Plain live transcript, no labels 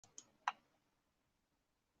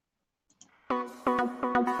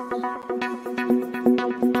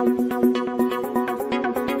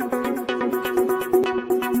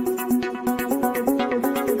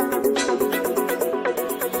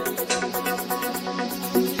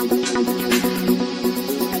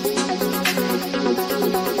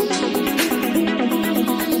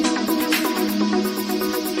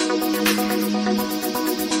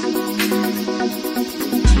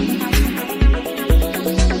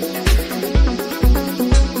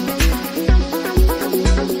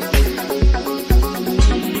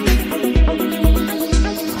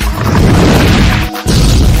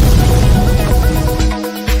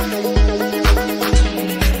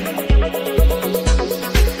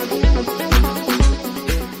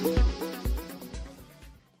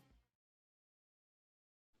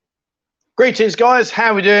Greetings, guys.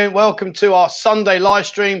 How are we doing? Welcome to our Sunday live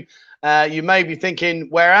stream. You may be thinking,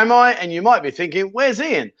 where am I? And you might be thinking, where's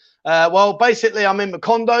Ian? Well, basically, I'm in my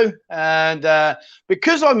condo, and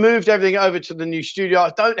because I moved everything over to the new studio,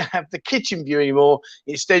 I don't have the kitchen view anymore.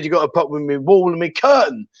 Instead, you've got to put with me wall and me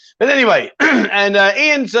curtain. But anyway, and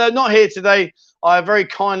Ian's not here today. I very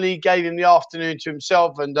kindly gave him the afternoon to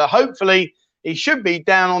himself, and hopefully he should be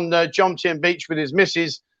down on the Jomtien beach with his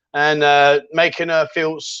missus and making her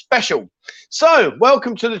feel special. So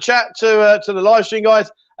welcome to the chat, to the live stream,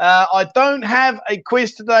 guys. I don't have a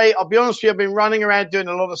quiz today. I'll be honest with you, I've been running around doing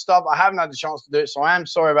a lot of stuff. I haven't had the chance to do it, so I am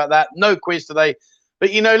sorry about that. No quiz today.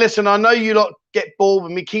 But, you know, listen, I know you lot get bored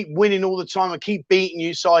when we keep winning all the time. I keep beating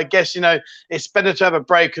you, so I guess, you know, it's better to have a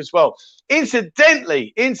break as well.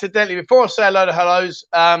 Incidentally, before I say a load of hellos,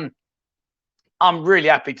 I'm really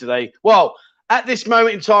happy today. Well, at this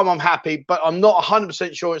moment in time, I'm happy, but I'm not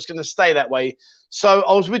 100% sure it's going to stay that way. So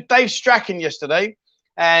I was with Dave Strachan yesterday,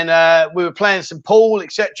 and we were playing some pool,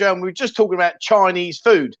 etc. And we were just talking about Chinese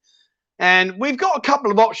food. And we've got a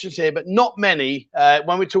couple of options here, but not many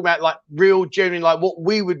when we're talking about like real, genuine, like what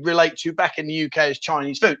we would relate to back in the UK as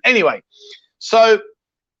Chinese food. Anyway, so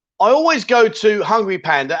I always go to Hungry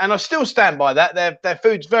Panda, and I still stand by that. Their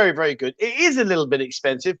food's very, very good. It is a little bit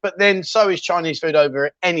expensive, but then so is Chinese food over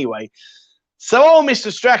it anyway. So old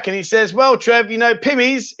Mr. Strachan, he says, well, Trev, you know,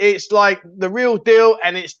 Pimmy's, it's like the real deal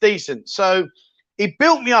and it's decent. So he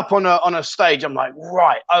built me up on a stage. I'm like,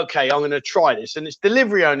 right, okay, I'm going to try this. And it's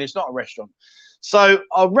delivery only. It's not a restaurant. So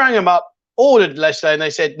I rang them up, ordered yesterday, and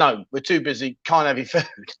they said, no, we're too busy. Can't have your food.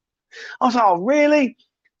 I was like, oh, really?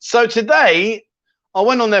 So today I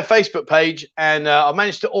went on their Facebook page and I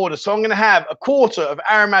managed to order. So I'm going to have a quarter of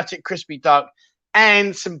aromatic crispy duck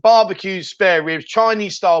and some barbecue spare ribs,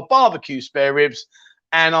 Chinese style barbecue spare ribs.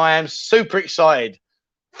 And I am super excited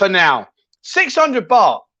for now. 600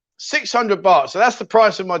 baht. 600 baht. So that's the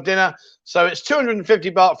price of my dinner. So it's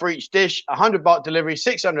 250 baht for each dish, 100 baht delivery,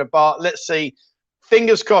 600 baht. Let's see.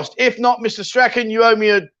 Fingers crossed. If not, Mr. Strachan, you owe me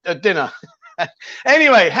a dinner.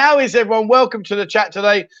 Anyway, how is everyone? Welcome to the chat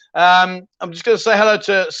today. I'm just going to say hello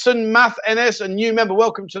to Sun Math NS, a new member.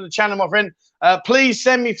 Welcome to the channel, my friend. Please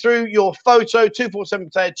send me through your photo,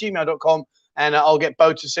 247potato@gmail.com, and I'll get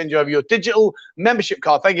Bo to send you over your digital membership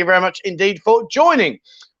card. Thank you very much indeed for joining.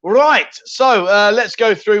 Right, so let's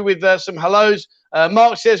go through with some hellos.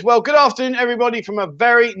 Mark says, well, good afternoon, everybody, from a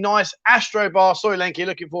very nice Astro bar. Sorry, Lenky,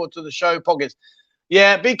 looking forward to the show. Poggers.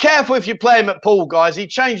 Yeah, be careful if you play him at pool, guys. He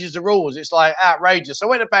changes the rules. It's like outrageous. I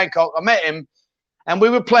went to Bangkok. I met him, and we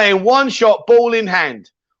were playing one-shot ball in hand.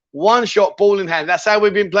 One-shot ball in hand. That's how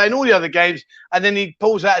we've been playing all the other games. And then he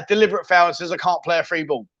pulls out a deliberate foul and says, I can't play a free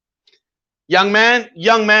ball. Young man,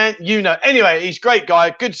 you know. Anyway, he's a great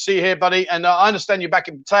guy. Good to see you here, buddy. And I understand you're back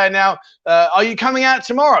in Pattaya now. Are you coming out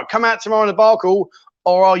tomorrow? Come out tomorrow on the bar call,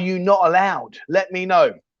 or are you not allowed? Let me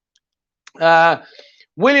know.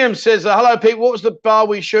 William says, hello, Pete. What was the bar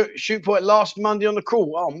we shoot for it last Monday on the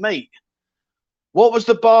crawl? Oh, mate. What was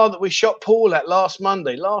the bar that we shot Paul at last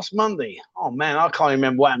Monday? Last Monday. Oh, man, I can't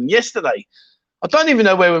remember what happened yesterday. I don't even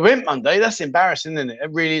know where we went Monday. That's embarrassing, isn't it?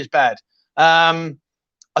 It really is bad.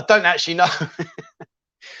 I don't actually know.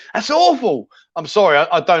 That's awful. I'm sorry.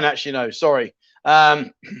 I don't actually know. Sorry.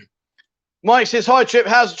 Mike says, hi, Trip.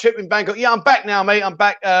 How's the trip in Bangkok? Yeah, I'm back now, mate. I'm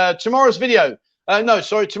back. Tomorrow's video. No,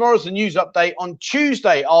 sorry. Tomorrow's the news update. On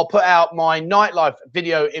Tuesday, I'll put out my nightlife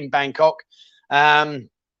video in Bangkok.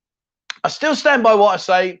 I still stand by what I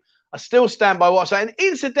say. And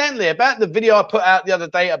incidentally, about the video I put out the other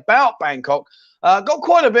day about Bangkok, got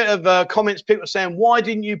quite a bit of comments, people saying, why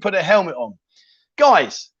didn't you put a helmet on?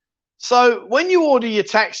 Guys, so when you order your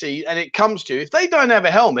taxi and it comes to you, if they don't have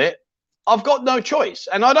a helmet, I've got no choice.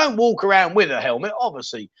 And I don't walk around with a helmet,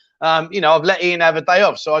 obviously. You know, I've let Ian have a day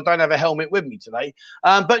off, so I don't have a helmet with me today.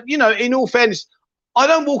 But, you know, in all fairness, I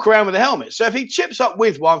don't walk around with a helmet. So if he chips up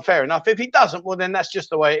with one, fair enough. If he doesn't, well, then that's just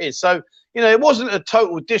the way it is. So, you know, it wasn't a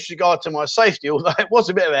total disregard to my safety, although it was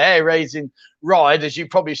a bit of a hair-raising ride, as you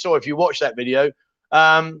probably saw if you watched that video.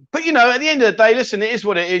 But, you know, at the end of the day, listen, it is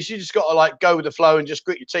what it is. You just got to, like, go with the flow and just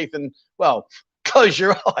grit your teeth and, well, close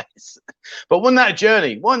your eyes. But wasn't that a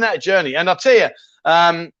journey? Wasn't that a journey? And I'll tell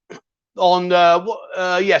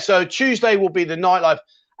you, so Tuesday will be the nightlife.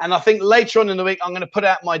 And I think later on in the week, I'm going to put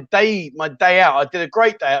out my day out. I did a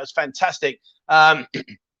great day out. It was fantastic. But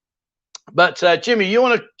Jimmy, do you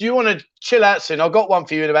want to chill out soon? I've got one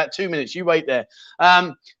for you in about 2 minutes. You wait there.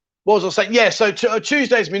 What was I saying? Yeah, so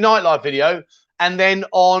Tuesday's my nightlife video. And then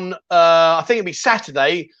on, I think it'll be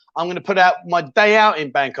Saturday, I'm going to put out my day out in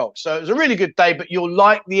Bangkok. So it was a really good day, but you'll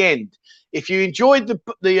like the end. If you enjoyed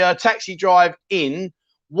the taxi drive in,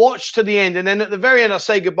 watch to the end, and then at the very end I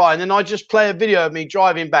say goodbye, and then I just play a video of me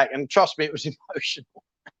driving back, and trust me, it was emotional.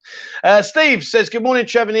 Steve says, good morning,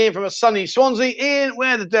 Trevor and Ian from a sunny Swansea. Ian,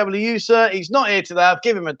 where the devil are you, sir? He's not here today. I've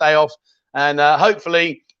given him a day off, and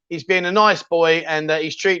hopefully he's being a nice boy, and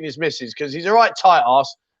he's treating his missus, because he's a right tight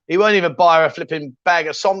ass. He won't even buy her a flipping bag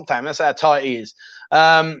of somtam. That's how tight he is.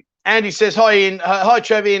 Andy says, hi Ian, hi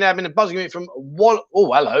Trevor, Ian, I've been buzzing me from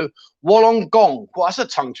hello, Wollongong. Well, that's a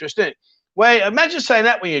tongue twist, isn't it? Where, imagine saying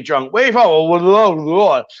that when you're drunk. Where you from?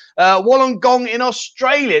 Wollongong in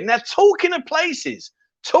Australia. Now, talking of places,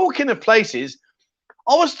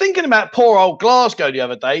 I was thinking about poor old Glasgow the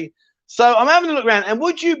other day. So I'm having a look around, and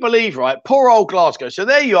would you believe, right, poor old Glasgow. So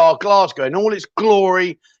there you are, Glasgow, in all its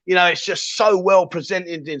glory. You know, it's just so well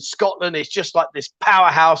presented in Scotland. It's just like this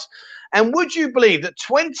powerhouse. And would you believe that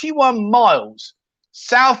 21 miles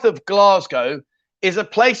south of Glasgow is a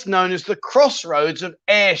place known as the Crossroads of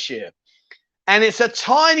Ayrshire? And it's a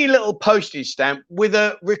tiny little postage stamp with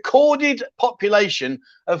a recorded population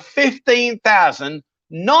of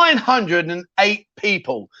 15,908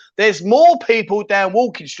 people. There's more people down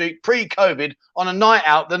Walking Street pre-COVID on a night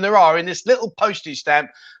out than there are in this little postage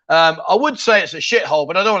stamp. I would say it's a shithole,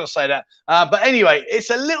 but I don't want to say that. But anyway,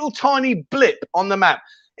 it's a little tiny blip on the map.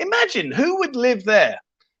 Imagine who would live there.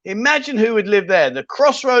 Imagine who would live there. The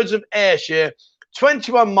Crossroads of Ayrshire,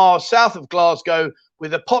 21 miles south of Glasgow,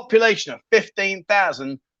 with a population of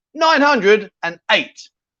 15,908.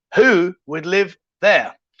 Who would live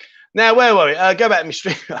there? Now, where were we? Go back to my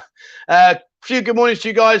stream. Few good mornings to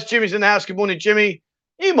you guys. Jimmy's in the house. Good morning, Jimmy.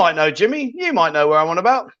 You might know Jimmy. You might know where I'm on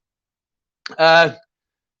about.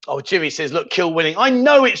 Jimmy says, look, kill winning. I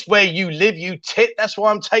know it's where you live, you tit. That's why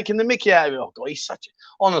I'm taking the mickey out of it. Oh, God, he's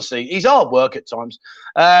honestly, he's hard work at times.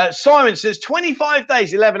 Simon says, 25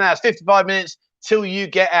 days, 11 hours, 55 minutes. Till you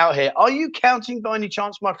get out here. Are you counting by any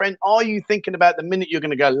chance, my friend? Are you thinking about the minute you're going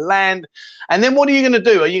to go land? And then what are you going to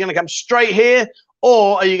do? Are you going to come straight here,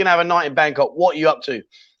 or are you going to have a night in Bangkok? What are you up to?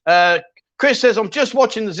 Chris says, I'm just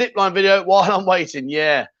watching the zipline video while I'm waiting.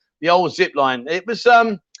 Yeah, the old zipline. It was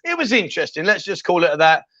interesting. Let's just call it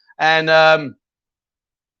that. And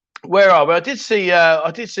where are we? I did see,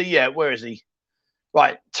 yeah, where is he?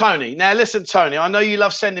 Right, Tony. Now, listen, Tony, I know you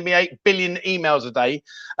love sending me 8 billion emails a day.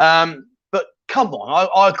 Come on,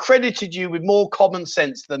 I credited you with more common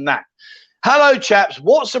sense than that. Hello, chaps.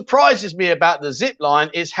 What surprises me about the zip line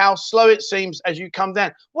is how slow it seems as you come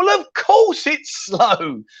down. Well, of course it's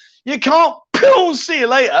slow. You can't see you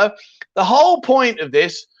later. The whole point of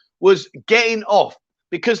this was getting off,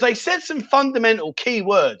 because they said some fundamental key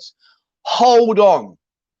words. Hold on.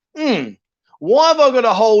 Why have I got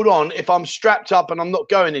to hold on if I'm strapped up and I'm not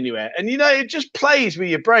going anywhere? And, you know, it just plays with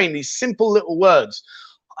your brain, these simple little words.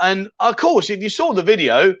 And of course, if you saw the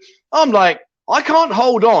video, I'm like, I can't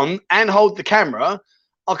hold on and hold the camera.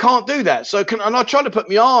 I can't do that. So and I tried to put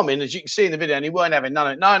my arm in, as you can see in the video, and he weren't having none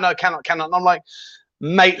of it. No, cannot. And I'm like,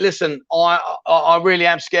 mate, listen, I really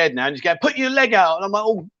am scared now. And he's going, put your leg out. And I'm like,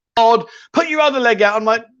 oh God, put your other leg out. I'm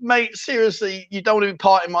like, mate, seriously, you don't want to be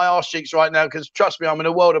parting my arse cheeks right now, because trust me, I'm in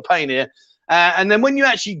a world of pain here. And then when you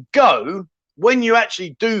actually do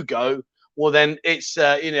go, well, then it's,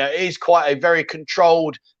 you know, it is quite a very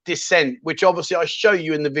controlled descent, which obviously I show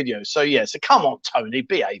you in the video. So, yeah, so come on, Tony,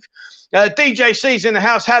 behave. DJ C's in the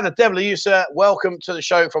house. How the devil are you, sir? Welcome to the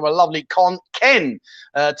show from a lovely Ken.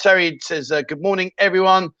 Terry says, good morning,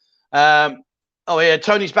 everyone. Oh, yeah,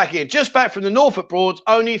 Tony's back here. Just back from the Norfolk Broads,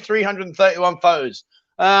 only 331 photos.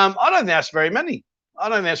 I don't think that's very many.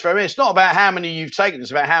 It's not about how many you've taken. It's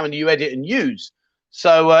about how many you edit and use.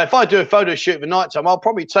 So if I do a photo shoot for night time, I'd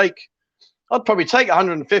probably take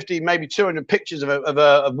 150, maybe 200 pictures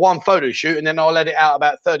of one photo shoot, and then I'll edit out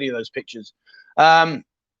about 30 of those pictures.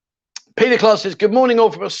 Peter Clark says, good morning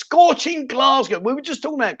all from a scorching Glasgow. We were just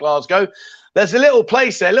talking about Glasgow. There's a little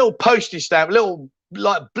place there, a little postage stamp, a little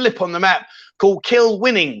like blip on the map called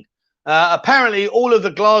Kilwinning. Apparently, all of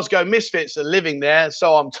the Glasgow Misfits are living there,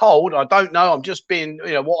 so I'm told. I don't know. I'm just being,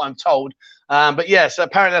 what I'm told. But yes,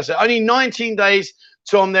 apparently that's it. Only 19 days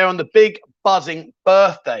till I'm there on the big buzzing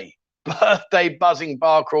birthday buzzing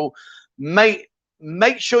bar crawl. Mate,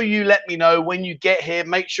 make sure you let me know when you get here.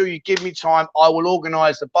 Make sure you give me time. I will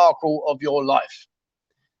organise the bar crawl of your life.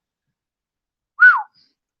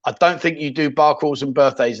 I don't think you do bar crawls and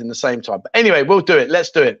birthdays in the same time. But anyway, we'll do it. Let's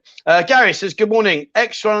do it. Gary says, good morning.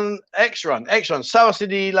 Exron. Sour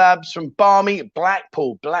City Labs from Barmy,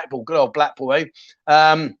 Blackpool. Good old Blackpool, eh?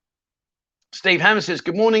 Steve Hammond says,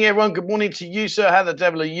 good morning, everyone. Good morning to you, sir. How the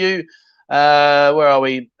devil are you? Where are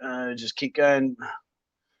we? Just keep going.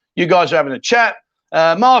 You guys are having a chat.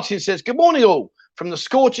 Martin says, good morning, all. From the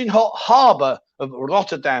scorching hot harbour of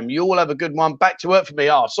Rotterdam. You all have a good one. Back to work for me.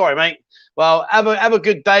 Oh, sorry, mate. Well, have a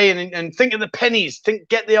good day and think of the pennies.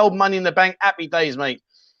 Get the old money in the bank. Happy days, mate.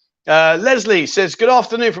 Leslie says, good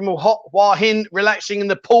afternoon from a hot Wahin, relaxing in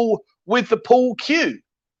the pool with the pool cue.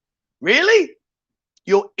 Really?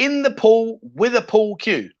 You're in the pool with a pool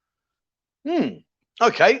cue?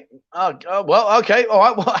 Okay. Well, okay. All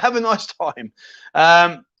right. Well, have a nice time.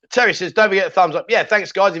 Terry says, don't forget a thumbs up. Yeah,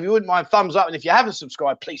 thanks, guys. If you wouldn't mind, thumbs up. And if you haven't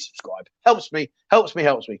subscribed, please subscribe. Helps me.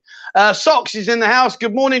 Socks is in the house.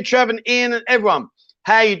 Good morning, Trevor and Ian and everyone.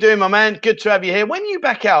 How you doing, my man? Good to have you here. When are you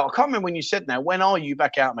back out? I can't remember when you said now. When are you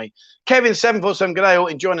back out, mate? Kevin 747, good day all.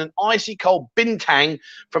 Enjoying an icy cold bintang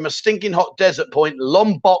from a stinking hot desert point,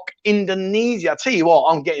 Lombok, Indonesia. I tell you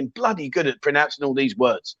what, I'm getting bloody good at pronouncing all these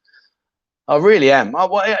words. I really am.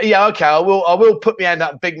 Yeah, okay. I will put my hand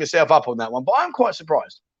up and big myself up on that one, but I'm quite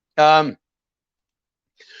surprised.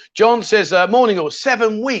 John says, morning all,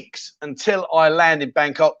 7 weeks until I land in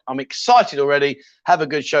Bangkok. I'm excited already. Have a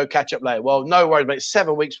good show. Catch up later. Well, no worries, mate.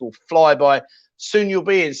 7 weeks will fly by. Soon you'll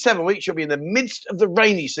be in 7 weeks. You'll be in the midst of the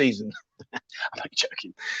rainy season. I'm only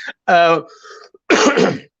joking.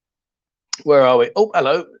 Where are we? Oh,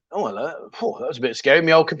 hello. Oh, hello. Oh, that was a bit scary.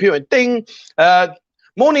 My old computer. Ding.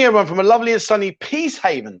 Morning, everyone, from a lovely and sunny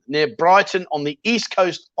Peacehaven near Brighton on the east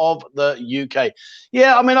coast of the UK.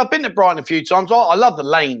 Yeah, I mean, I've been to Brighton a few times. I love the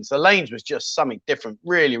lanes. The lanes was just something different.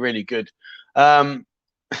 Really, really good. So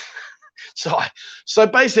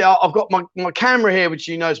basically, I've got my camera here, which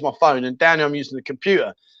you know is my phone, and down here I'm using the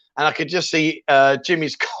computer, and I could just see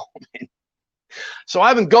Jimmy's comment. So I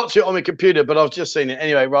haven't got to it on my computer, but I've just seen it.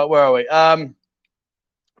 Anyway, right, where are we?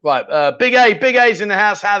 Right, Big A's in the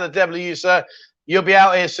house. How the devil are you, sir? You'll be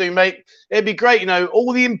out here soon, mate. It'd be great,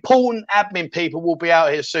 all the important admin people will be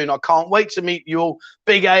out here soon. I can't wait to meet you all.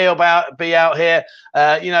 Big A will be out here.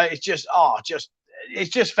 It's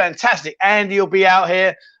just fantastic. Andy will be out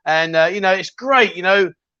here, and it's great, and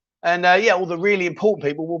all the really important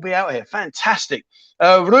people will be out here. Fantastic.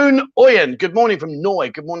 Rune Oyen, good morning from Norway.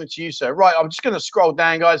 Good morning to you, sir. Right, I'm just going to scroll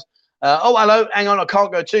down, guys. Oh, hello. Hang on, I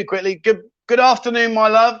can't go too quickly. Good afternoon, my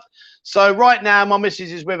love. So right now, my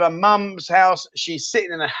missus is with her mum's house. She's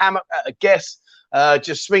sitting in a hammock at a guest,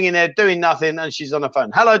 just swinging there, doing nothing, and she's on the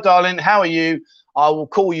phone. Hello, darling. How are you? I will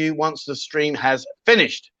call you once the stream has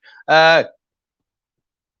finished. Right,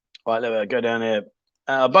 let me go down here.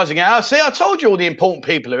 Buzzing out. See, I told you all the important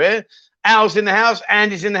people are here. Al's in the house.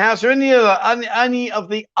 Andy's in the house. Are any of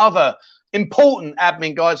the other important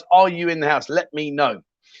admin guys? Are you in the house? Let me know.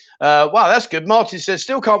 Wow, that's good. Martin says,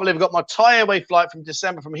 still can't believe I got my Thai Airway flight from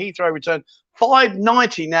December from Heathrow return.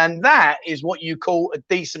 $5.90. Now, that is what you call a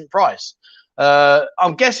decent price.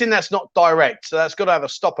 I'm guessing that's not direct, so that's got to have a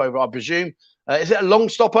stopover, I presume. Is it a long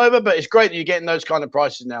stopover? But it's great that you're getting those kind of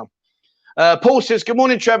prices now. Paul says, good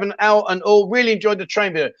morning, Trevor and Al and all. Really enjoyed the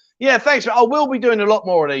train video. Yeah, thanks. I will be doing a lot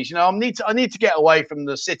more of these. I need to get away from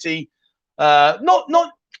the city.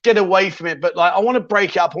 Not get away from it, but like I want to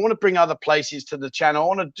break it up. I want to bring other places to the channel. I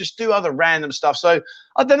want to just do other random stuff. So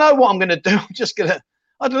I don't know what I'm going to do.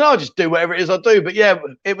 I'll just do whatever it is I do. But yeah,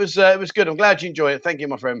 it was good. I'm glad you enjoy it. Thank you,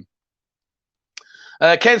 my friend.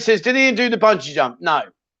 Ken says, did Ian do the bungee jump? No.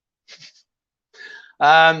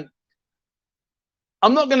 I'm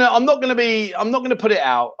not gonna put it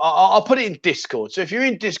out. I'll put it in Discord. So if you're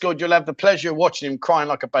in Discord, you'll have the pleasure of watching him crying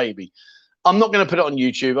like a baby. I'm not going to put it on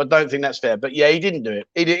YouTube. I don't think that's fair. But yeah, he didn't do it.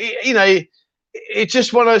 It's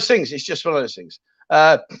just one of those things. It's just one of those things.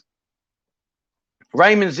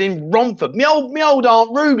 Raymond's in Romford. My old Aunt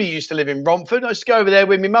Ruby used to live in Romford. I used to go over there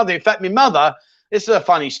with my mother. In fact, my mother, this is a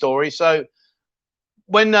funny story. So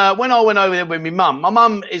when I went over there with my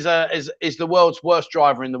mum is the world's worst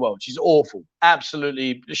driver in the world. She's awful.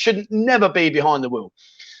 Absolutely. Shouldn't never be behind the wheel.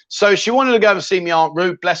 So she wanted to go and see my Aunt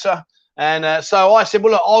Ruby, bless her. And so I said,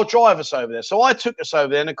 well, look, I'll drive us over there. So I took us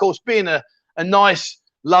over there. And, of course, being a nice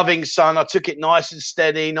loving son. I took it nice and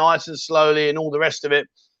steady, nice and slowly, and all the rest of it.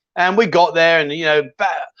 And we got there, and you know,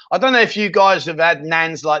 I don't know if you guys have had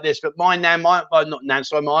nans like this, but my nan, not nan,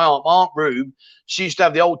 sorry, my aunt Rube, she used to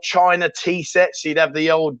have the old China tea sets. She'd have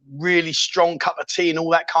the old really strong cup of tea and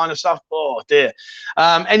all that kind of stuff. Oh dear.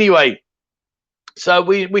 Anyway, so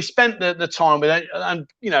we spent the time with her, and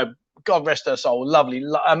you know, God rest her soul, lovely,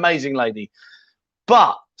 amazing lady.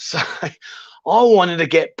 But so I wanted to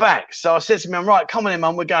get back. So I said to Mum, right, come on in,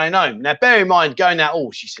 Mum, we're going home. Now, bear in mind, going out,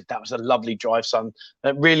 oh, she said, that was a lovely drive, son.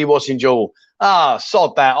 That really was enjoyable. Ah,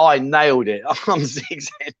 sod that. I nailed it. I'm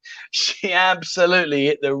zigzagging. She absolutely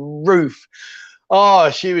hit the roof.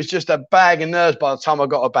 Oh, she was just a bag of nerves by the time I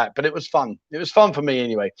got her back. But it was fun. It was fun for me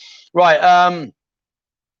anyway. Right.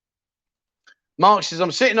 Mark says,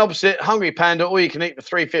 I'm sitting opposite Hungry Panda. All you can eat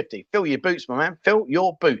for $3.50. Fill your boots, my man. Fill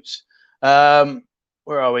your boots. Where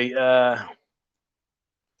are we?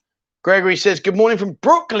 Gregory says, good morning from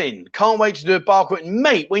Brooklyn. Can't wait to do a barcode.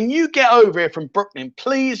 Mate, when you get over here from Brooklyn,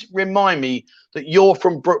 please remind me that you're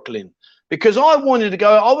from Brooklyn. Because I wanted to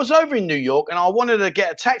go, I was over in New York and I wanted to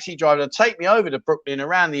get a taxi driver to take me over to Brooklyn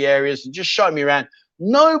around the areas and just show me around.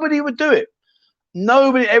 Nobody would do it.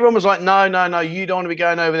 Nobody, everyone was like, no, you don't want to be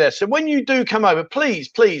going over there. So when you do come over,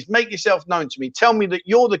 please make yourself known to me. Tell me that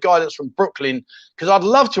you're the guy that's from Brooklyn, because I'd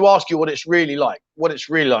love to ask you what it's really like. I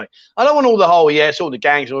don't want all the whole, it's all the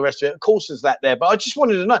gangs and all the rest of it. Of course there's that there, but I just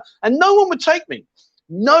wanted to know. And no one would take me.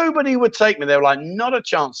 Nobody would take me. They were like, not a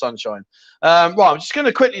chance, sunshine. Right, I'm just going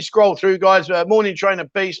to quickly scroll through, guys. Morning, Trainer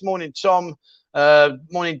Beast. Morning, Tom.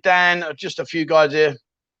 Morning, Dan. Just a few guys here.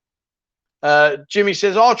 Jimmy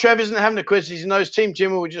says, oh, Trev isn't having a quiz. He knows Team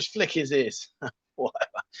Jimmy will just flick his ears.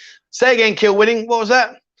 Whatever. Say again, Kill Winning. What was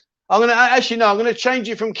that? I'm going to change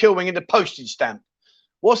you from Kill Winning into postage stamp.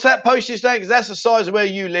 What's that postage stamp? Because that's the size of where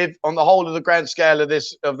you live on the whole of the grand scale of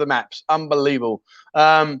the maps. Unbelievable.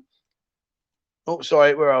 Oh,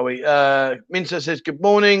 sorry. Where are we? Minter says, good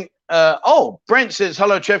morning. Brent says,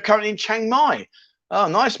 hello, Trev. Currently in Chiang Mai. Oh,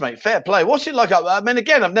 nice, mate. Fair play. What's it like up there? I mean,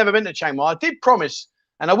 again, I've never been to Chiang Mai. I did promise.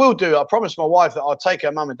 And I will do it. I promised my wife that I'll take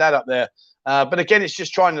her mum and dad up there. But again, it's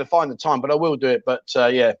just trying to find the time. But I will do it. But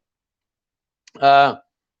yeah.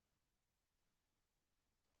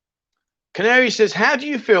 Canary says, how do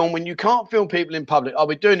you film when you can't film people in public? I'll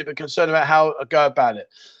be doing it, but concerned about how I go about it.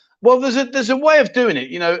 Well, there's a way of doing it.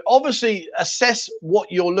 You know, obviously assess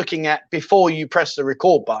what you're looking at before you press the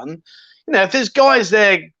record button. You know, if there's guys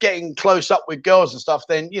there getting close up with girls and stuff,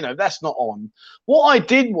 then, you know, that's not on. What I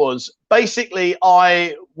did was basically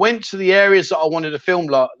I went to the areas that I wanted to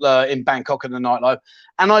film in Bangkok in the nightlife,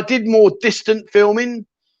 and I did more distant filming.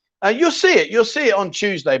 You'll see it on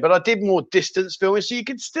Tuesday, but I did more distance filming, so you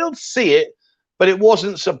could still see it, but it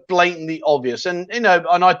wasn't so blatantly obvious. And, you know,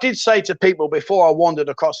 and I did say to people before I wandered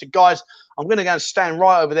across, the guys, I'm going to go and stand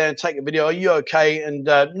right over there and take a video. Are you okay? And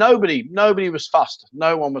nobody was fussed.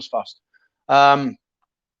 No one was fussed. Brent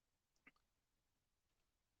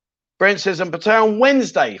says, I'm on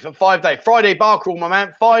Wednesday for 5 days. Friday bar crawl, my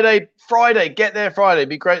man. Friday. Get there Friday.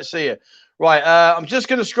 Be great to see you. Right. I'm just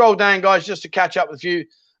going to scroll down, guys, just to catch up with you.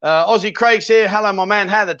 Aussie Craig's here. Hello, my man.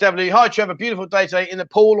 How the devil are you? Hi, Trevor. Beautiful day today in the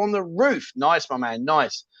pool on the roof. Nice, my man.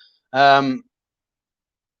 Nice. Aussie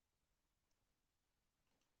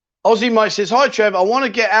Mike says, hi, Trevor. I want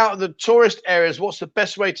to get out of the tourist areas. What's the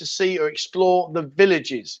best way to see or explore the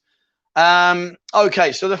villages?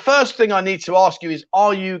 Okay, so the first thing I need to ask you is,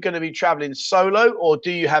 are you going to be traveling solo or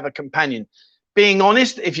do you have a companion? Being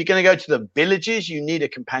honest, if you're going to go to the villages, you need a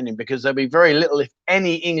companion because there'll be very little, if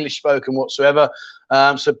any, English spoken whatsoever.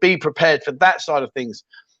 So be prepared for that side of things.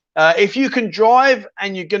 If you can drive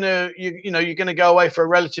and you're going to go away for a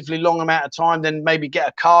relatively long amount of time, then maybe get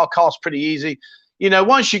a car. Car's pretty easy. You know,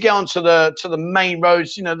 once you get onto the main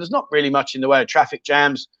roads, you know, there's not really much in the way of traffic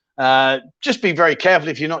jams. Just be very careful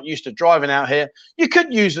if you're not used to driving out here. You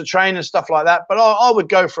could use the train and stuff like that, but I would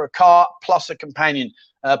go for a car plus a companion,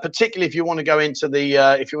 particularly if you want to go into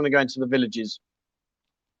the villages.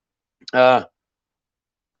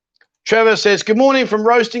 Trevor says, good morning from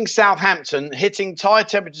roasting Southampton, hitting Thai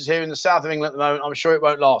temperatures here in the south of England at the moment. I'm sure it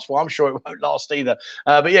won't last. Well, I'm sure it won't last either.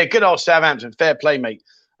 But yeah, good old Southampton. Fair play, mate.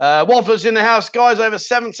 Waffles in the house, guys. Over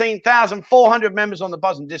 17,400 members on the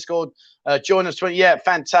Buzz and Discord. Join us. Yeah,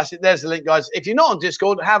 fantastic. There's the link, guys. If you're not on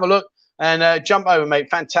Discord, have a look and jump over, mate.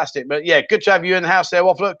 Fantastic. But yeah, good to have you in the house there,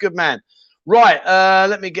 Waffle. Good man. Right.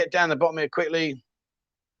 Let me get down the bottom here quickly.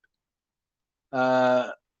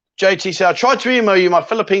 JT said, I tried to email you my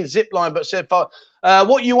Philippines zip line, but said,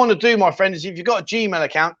 what you want to do, my friend, is if you've got a Gmail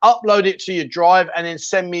account, upload it to your drive and then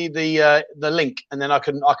send me the link, and then I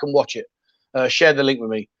can watch it. Share the link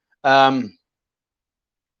with me.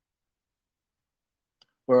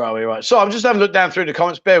 Where are we? Right. So I'm just having a look down through the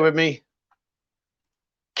comments. Bear with me.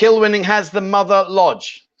 Kilwinning has the mother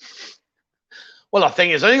lodge. Well, I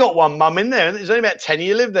think it's only got one mum in there. There's only about 10 of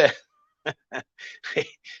you live there.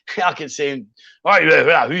 I can see him. Right,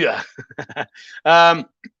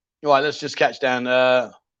 let's just catch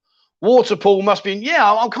down. Water pool must be.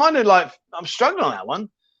 Yeah, I'm kind of like I'm struggling on that one.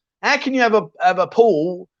 How can you have a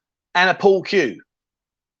pool and a pool cue?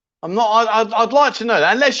 I'm not. I'd like to know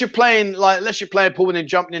that. Unless you're playing pool and then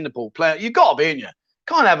jumping in the pool. You got to be, ain't you?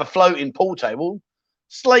 Can't have a floating pool table.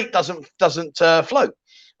 Slate doesn't float.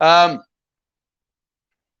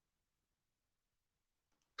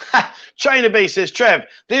 Trainer B says, Trev,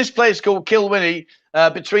 this place called Kilwinnie,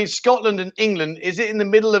 between Scotland and England, is it in the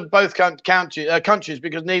middle of both countries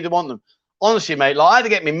because neither want them? Honestly, mate, like I had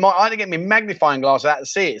to get me magnifying glass out to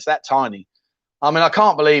see it. It's that tiny. I mean, I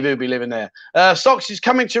can't believe who'd be living there. Socks is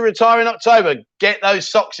coming to retire in October. Get those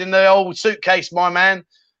socks in the old suitcase, my man.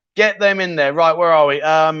 Get them in there. Right, where are we?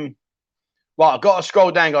 Right, I've got to scroll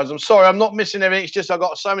down, guys. I'm sorry, I'm not missing everything. It's just I've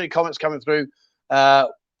got so many comments coming through.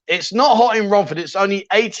 It's not hot in Romford. It's only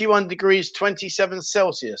 81 degrees, 27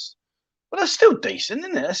 Celsius. But that's still decent,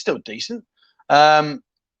 isn't it? That's still decent.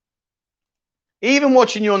 Even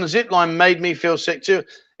watching you on the zip line made me feel sick too.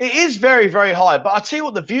 It is very, very high. But I tell you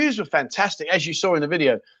what, the views were fantastic, as you saw in the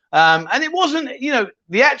video. And it wasn't, you know,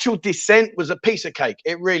 the actual descent was a piece of cake.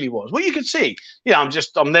 It really was. Well, you could see, you know,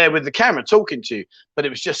 I'm there with the camera talking to you, but it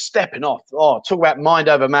was just stepping off. Oh, talk about mind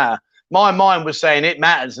over matter. My mind was saying it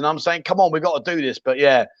matters, and I'm saying, come on, we've got to do this. But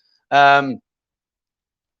yeah.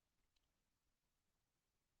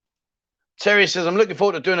 Terry says, I'm looking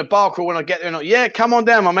forward to doing a bar crawl when I get there. Yeah, come on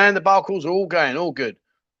down, my man. The bar crawls are all going, all good.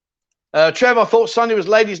 Trev, I thought Sunday was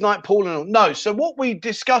ladies' night pool and all. No, so what we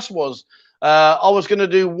discussed was I was going to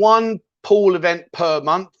do one pool event per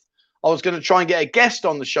month. I was going to try and get a guest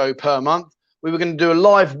on the show per month. We were going to do a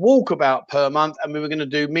live walkabout per month, and we were going to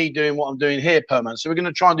do me doing what I'm doing here per month. So we're going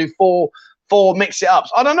to try and do four mix it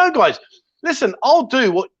ups. I don't know, guys. Listen, I'll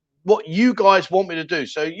do what you guys want me to do.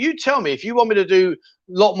 So you tell me if you want me to do a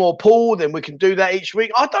lot more pool, then we can do that each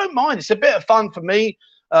week. I don't mind. It's a bit of fun for me.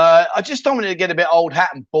 I just don't want it to get a bit old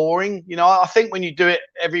hat and boring. You know, I think when you do it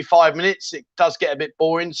every 5 minutes, it does get a bit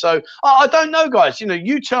boring. So I don't know, guys. You know,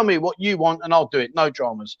 you tell me what you want and I'll do it. No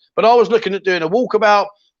dramas. But I was looking at doing a walkabout,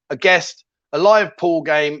 a guest, a live pool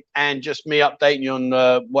game, and just me updating you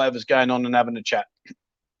on whatever's going on and having a chat.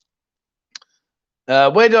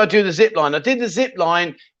 Where did I do the zip line? I did the zip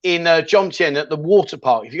line in Jomtien at the water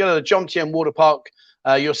park. If you go to the Jomtien water park,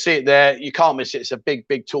 you'll see it there. You can't miss it. It's a big,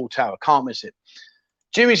 big, tall tower. Can't miss it.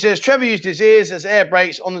 Jimmy says, Trevor used his ears as air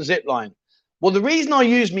brakes on the zip line. Well, the reason I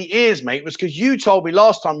used my ears, mate, was because you told me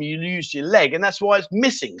last time you used your leg, and that's why it's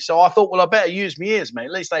missing. So I thought, well, I better use my ears, mate.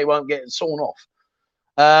 At least they won't get sawn off.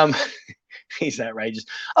 He's outrageous.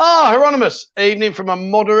 Hieronymus, evening from a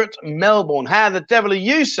moderate Melbourne. How the devil are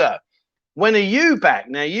you, sir? When are you back?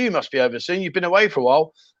 Now, you must be over soon. You've been away for a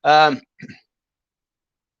while.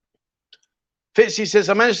 Fitzy says,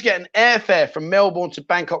 I managed to get an airfare from Melbourne to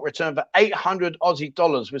Bangkok return for 800 Aussie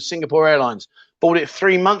dollars with Singapore Airlines. Bought it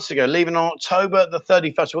 3 months ago, leaving on October the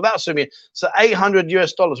 31st. Well, that's me. So 800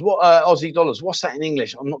 US dollars. What Aussie dollars? What's that in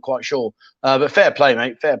English? I'm not quite sure. But fair play,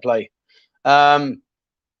 mate. Fair play.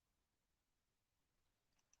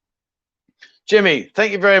 Jimmy,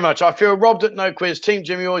 thank you very much. I feel robbed at no quiz. Team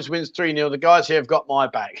Jimmy always wins 3-0. The guys here have got my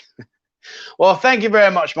back. Well, thank you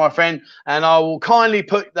very much, my friend. And I will kindly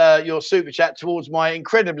put your super chat towards my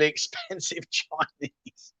incredibly expensive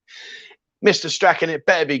Chinese. Mr. Strachan, it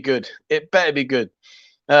better be good. It better be good.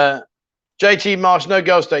 JT Marsh, no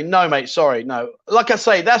girls day. No, mate, sorry, no. Like I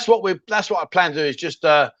say, that's what I plan to do is just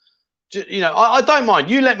you know, I don't mind.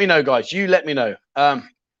 You let me know, guys. You let me know.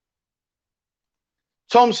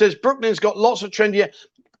 Tom says Brooklyn's got lots of trendy.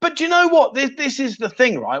 But do you know what? This is the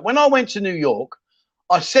thing, right? When I went to New York,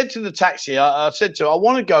 I said to the taxi, I said to him, I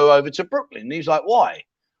want to go over to Brooklyn. And he's like, why?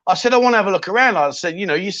 I said, I want to have a look around. I said, you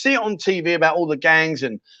know, you see it on TV about all the gangs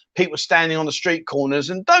and people standing on the street corners.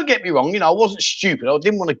 And don't get me wrong, you know, I wasn't stupid. I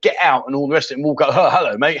didn't want to get out and all the rest of it and walk up, oh,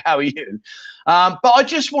 hello, mate, how are you? But I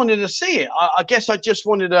just wanted to see it. I guess I just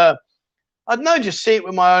wanted to, I don't know, just see it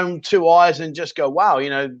with my own two eyes and just go, wow, you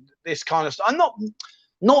know, this kind of stuff. I'm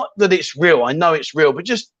not that it's real. I know it's real, but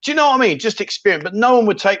just, do you know what I mean? Just experience. But no one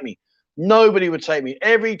would take me. Nobody would take me.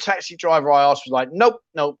 Every taxi driver I asked was like, nope,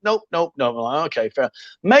 nope, nope, nope, nope. I'm like, okay, fair.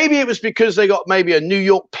 Maybe it was because they got maybe a New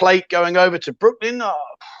York plate going over to Brooklyn.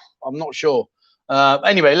 I'm not sure.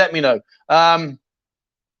 Anyway, let me know. The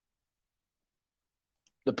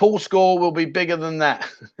pool score will be bigger than that.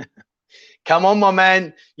 Come on, my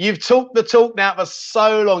man. You've talked the talk now for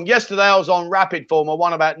so long. Yesterday I was on rapid form. I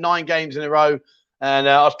won about 9 games in a row. and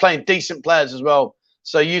I was playing decent players as well.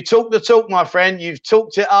 So you talk the talk, my friend. You've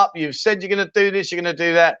talked it up. You've said you're going to do this. You're going to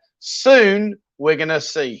do that. Soon we're going to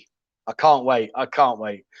see. I can't wait. I can't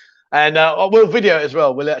wait. And we'll video it as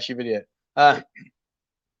well. We'll actually video it.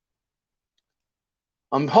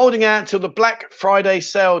 I'm holding out till the Black Friday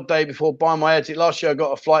sale day before buying my headset. Last year I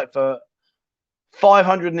got a flight for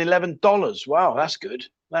 $511. Wow, that's good.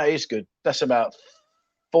 That is good. That's about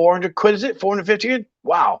 400 quid, is it? 450 quid?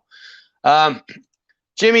 Wow.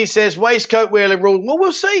 Jimmy says waistcoat wheeler rule. Well,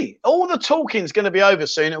 we'll see. All the talking's going to be over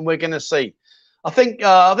soon, and we're going to see. I think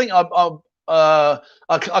I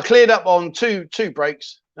cleared up on two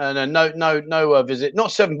breaks, and no visit.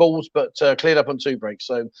 Not 7 balls, but cleared up on 2 breaks.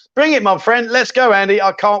 So bring it, my friend. Let's go, Andy.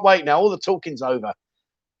 I can't wait now. All the talking's over.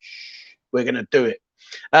 We're going to do it.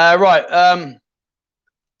 Right.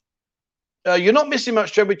 You're not missing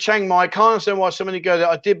much, Trev, with Chiang Mai. I can't understand why so many go there.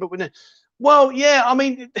 I did, but well, yeah. I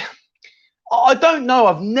mean, I don't know.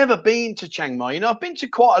 I've never been to Chiang Mai. You know, I've been to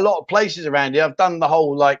quite a lot of places around here. I've done the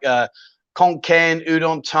whole like Khon Kaen,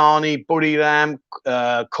 Udon Thani, Buriram,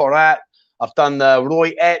 Korat. I've done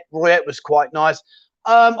Roi Et. Roi Et was quite nice.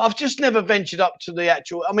 I've just never ventured up to the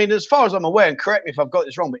actual. I mean, as far as I'm aware, and correct me if I've got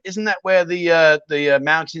this wrong, but isn't that where the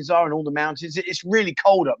mountains are and all the mountains? It's really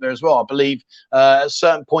cold up there as well, I believe, at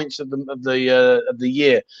certain points of the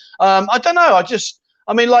year. I don't know.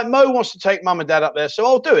 I mean, like Mo wants to take mum and dad up there, so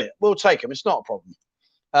I'll do it. We'll take them. It's not a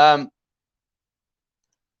problem.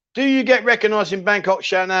 Do you get recognised in Bangkok,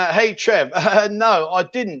 Shanna? Hey, Trev. No, I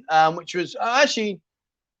didn't. Which was actually.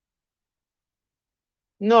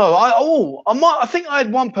 No, I think I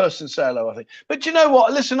had one person say hello, I think. But you know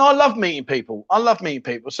what? Listen, I love meeting people. I love meeting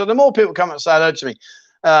people. So the more people come and say hello to me,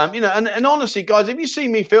 you know, and honestly, guys, if you see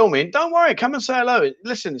me filming, don't worry, come and say hello.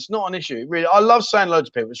 Listen, it's not an issue. Really, I love saying hello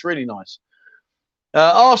to people. It's really nice.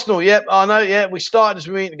 Arsenal, yep, I know, yeah. We started as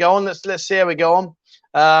we need to go on. Let's see how we go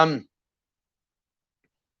on.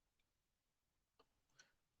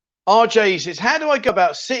 RJ says, how do I go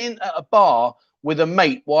about sitting at a bar with a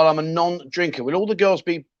mate while I'm a non-drinker? Will all the girls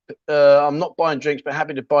be I'm not buying drinks but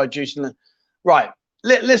happy to buy juice? And right,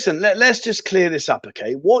 listen, let's just clear this up,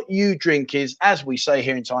 okay? What you drink is, as we say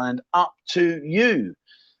here in Thailand, up to you.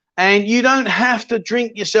 And you don't have to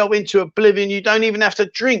drink yourself into oblivion. You don't even have to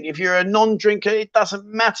drink. If you're a non-drinker, it doesn't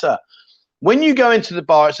matter. When you go into the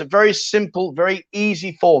bar, it's a very simple, very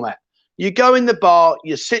easy format. You go in the bar,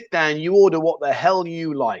 you sit down, you order what the hell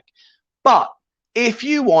you like. But if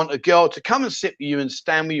you want a girl to come and sit with you and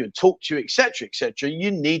stand with you and talk to you, etc., etc.,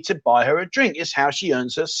 you need to buy her a drink. It's how she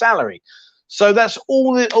earns her salary. So that's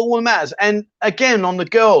all that matters. And again, on the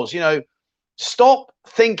girls, you know, stop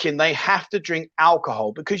thinking they have to drink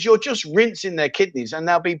alcohol, because you're just rinsing their kidneys and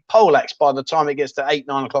they'll be poleaxed by the time it gets to 8,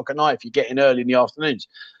 9 o'clock at night if you get in early in the afternoons.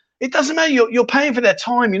 It doesn't matter. You're paying for their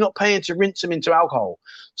time. You're not paying to rinse them into alcohol.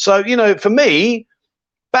 So, you know, for me,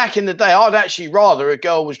 back in the day, I'd actually rather a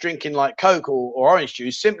girl was drinking like Coke or orange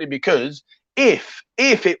juice, simply because if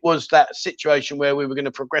it was that situation where we were going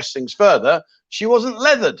to progress things further, she wasn't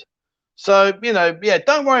leathered. So, you know, yeah,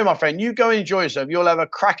 don't worry, my friend. You go and enjoy yourself. You'll have a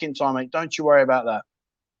cracking time, mate. Don't you worry about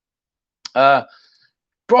that.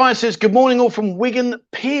 Brian says, good morning all from Wigan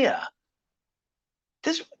Pier.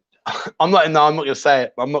 I'm not going to say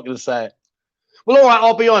it. I'm not going to say it. Well, all right,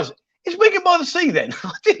 I'll be honest. It's Wigan by the Sea then.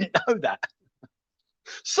 I didn't know that.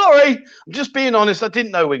 Sorry, I'm just being honest. I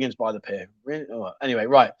didn't know Wigan's by the pier. Really? Oh, anyway,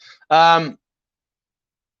 right.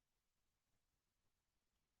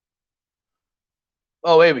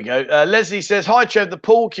 Oh, here we go. Leslie says, hi, Trev. The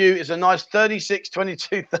pool cue is a nice 36,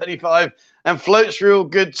 22, 35 and floats real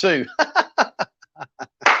good too.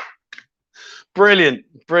 Brilliant.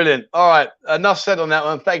 Brilliant. All right. Enough said on that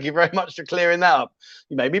one. Thank you very much for clearing that up.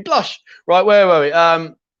 You made me blush. Right. Where were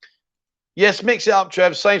we? Yes, mix it up,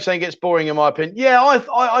 Trev. Same thing gets boring in my opinion. Yeah,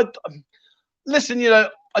 I listen, you know,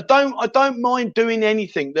 I don't mind doing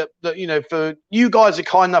anything that you know, for you guys are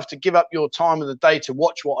kind enough to give up your time of the day to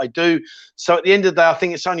watch what I do. So at the end of the day, I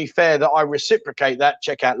think it's only fair that I reciprocate that.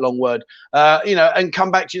 Check out long word, you know, and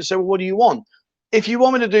come back to you and say, well, what do you want? If you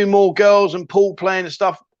want me to do more girls and pool playing and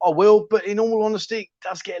stuff, I will. But in all honesty, it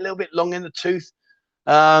does get a little bit long in the tooth.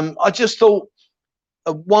 I just thought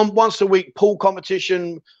once a week pool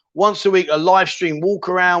competition. Once a week, a live stream walk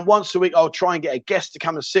around. Once a week, I'll try and get a guest to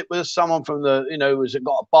come and sit with us. Someone from the, you know, has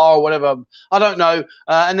got a bar or whatever. I don't know.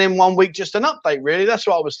 And then one week, just an update, really. That's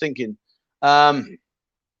what I was thinking. I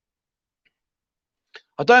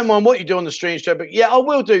don't mind what you do on the stream show, but yeah, I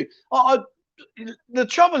will do. The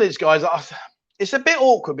trouble is, guys, it's a bit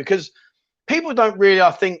awkward because people don't really,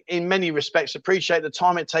 I think, in many respects, appreciate the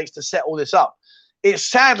time it takes to set all this up. it's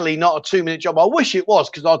sadly not a 2-minute job. I wish it was,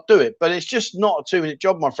 because I'd do it, but it's just not a 2-minute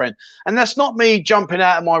job, my friend. And that's not me jumping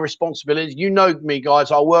out of my responsibilities. You know me,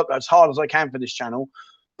 guys. I work as hard as I can for this channel,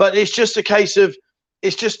 but it's just a case of,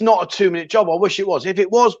 it's just not a 2-minute job. I wish it was. If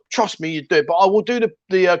it was, trust me, you'd do it. But I will do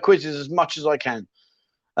the quizzes as much as I can.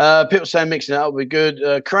 People saying mixing it up would be good.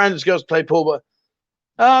 Carandos girls play pool, but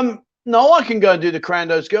no, I can go and do the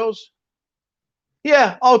Carandos girls.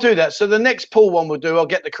 Yeah, I'll do that. So the next pool one we'll do, I'll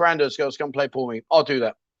get the Carandos girls to come play pool with me. I'll do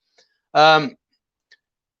that.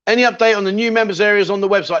 Any update on the new members areas on the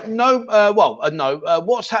website? No. No.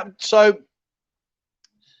 What's happened? So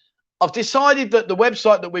I've decided that the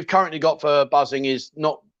website that we've currently got for buzzing is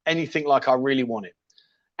not anything like I really want it.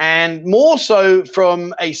 And more so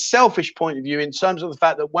from a selfish point of view, in terms of the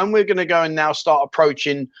fact that when we're going to go and now start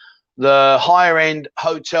approaching the higher end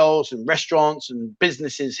hotels and restaurants and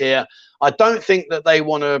businesses here, I don't think that they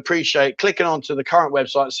want to appreciate clicking onto the current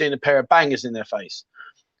website and seeing a pair of bangers in their face.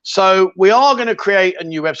 So we are going to create a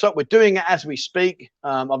new website. We're doing it as we speak.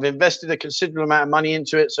 I've invested a considerable amount of money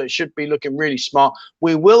into it, so it should be looking really smart.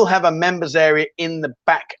 We will have a members area in the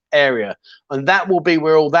back area, and that will be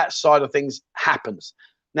where all that side of things happens.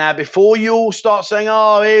 Now, before you all start saying,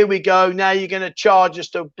 oh, here we go, now you're going to charge us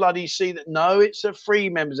to bloody see that. No, it's a free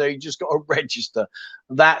members area. You just got to register.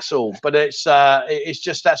 That's all. But it's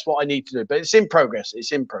just, that's what I need to do. But it's in progress.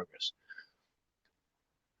 It's in progress.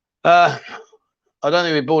 I don't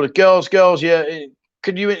think we bought it. Girls, yeah.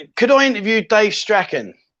 Could I interview Dave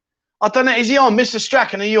Strachan? I don't know. Is he on? Mr.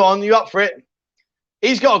 Strachan, are you on? You up for it?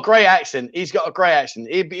 He's got a great accent. He's got a great accent.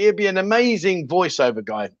 He'd be an amazing voiceover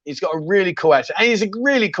guy. He's got a really cool accent. And he's a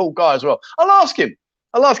really cool guy as well. I'll ask him.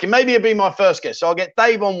 Maybe he'll be my first guest. So I'll get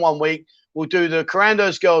Dave on one week. We'll do the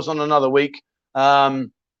Carandos girls on another week. We'll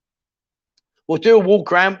do a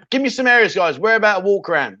walk around. Give me some areas, guys. Where about a walk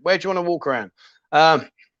around? Where do you want to walk around?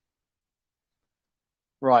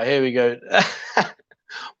 Right, here we go.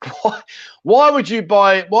 Why would you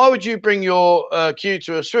bring your cue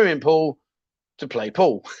to a swimming pool to play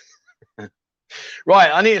pool? Right,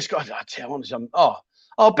 I need to.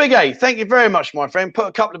 Oh, Big A, thank you very much, my friend. Put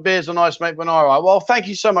a couple of beers on ice, mate. But all right, well, thank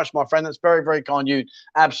you so much, my friend. That's very, very kind. You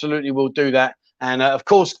absolutely will do that. And of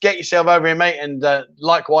course, get yourself over here, mate. And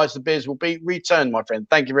likewise, the beers will be returned, my friend.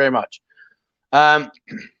 Thank you very much.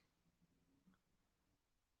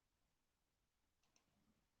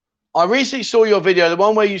 I recently saw your video, the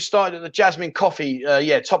one where you started at the Jasmine Coffee,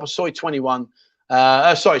 top of soy 21.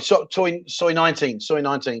 Soy 19.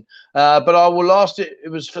 But I will last it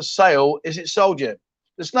was for sale. Is it sold yet?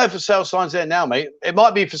 There's no for sale signs there now, mate. It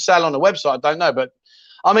might be for sale on the website. I don't know. But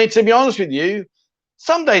I mean, to be honest with you,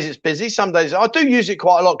 some days it's busy. Some days I do use it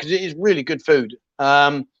quite a lot because it is really good food.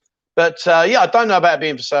 Yeah, I don't know about it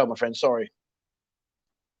being for sale, my friend. Sorry.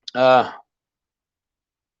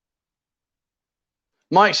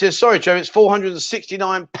 Mike says, sorry, Joe, it's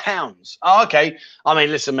 £469. Oh, okay. I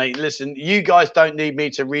mean, listen, mate, listen, you guys don't need me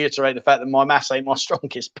to reiterate the fact that my maths ain't my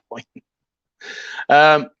strongest point.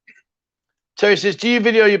 Terry says, do you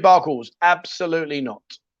video your bar calls? Absolutely not.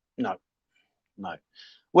 No.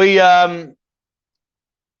 We learned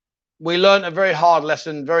a very hard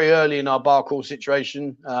lesson very early in our bar call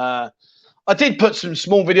situation. I did put some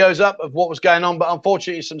small videos up of what was going on, but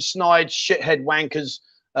unfortunately some snide shithead wankers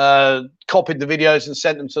copied the videos and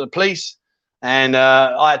sent them to the police, and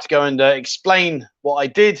I had to go and explain what I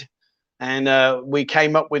did, and we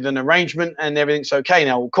came up with an arrangement and everything's okay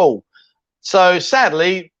now. Well, cool. So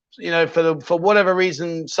sadly, you know, for whatever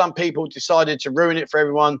reason, some people decided to ruin it for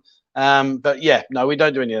everyone. But yeah, no, we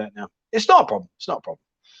don't do any of that now. It's not a problem. It's not a problem.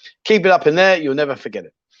 Keep it up in there. You'll never forget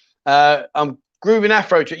it. I'm grooving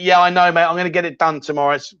Afro. Yeah, I know, mate. I'm going to get it done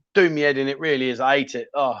tomorrow. It's doing me head in. It really is. I hate it.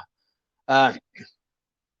 Oh.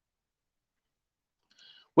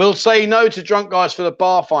 We'll say no to drunk guys for the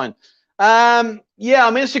bar fine. Yeah,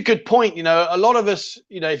 I mean, it's a good point. You know, a lot of us,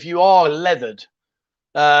 you know, if you are leathered,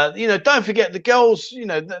 you know, don't forget the girls, you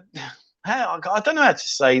know, I don't know how to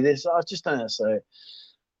say this. I just don't know how to say it.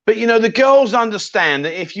 But, you know, the girls understand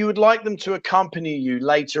that if you would like them to accompany you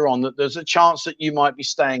later on, that there's a chance that you might be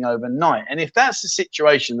staying overnight. And if that's the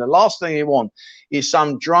situation, the last thing you want is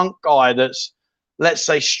some drunk guy that's, let's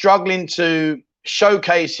say, struggling to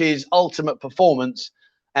showcase his ultimate performance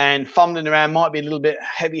and fumbling around, might be a little bit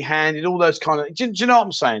heavy-handed, all those kind of. Do you know what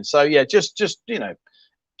I'm saying? So yeah, just you know,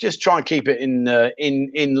 just try and keep it in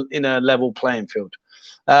a level playing field.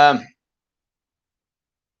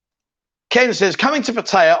 Ken says, coming to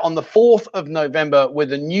Pattaya on the 4th of November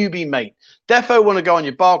with a newbie mate. Defo want to go on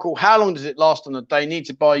your bar call. How long does it last on a day? Need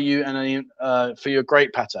to buy you and for your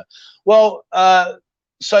great patter. Well,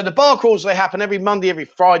 So the bar crawls, they happen every Monday, every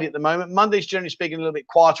Friday at the moment. Mondays, generally speaking, a little bit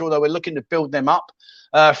quieter, although we're looking to build them up.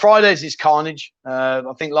 Fridays is carnage. I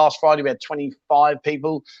think last Friday we had 25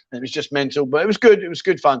 people, and it was just mental, but it was good. It was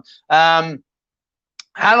good fun.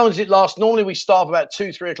 How long does it last? Normally we start about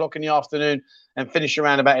 2, 3 o'clock in the afternoon and finish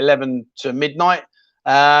around about 11 to midnight.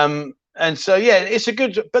 And so, yeah, it's a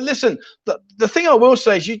good, but listen, the thing I will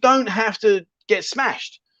say is you don't have to get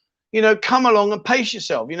smashed. You know, come along and pace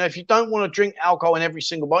yourself. You know, if you don't want to drink alcohol in every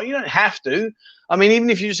single bar, you don't have to. I mean, even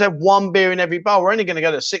if you just have one beer in every bar, we're only going to go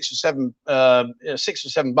to 6 or 7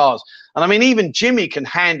 bars. And I mean, even Jimmy can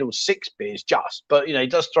handle 6 beers just, but you know, he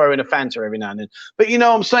does throw in a Fanta every now and then. But you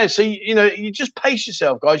know what I'm saying? So, you know, you just pace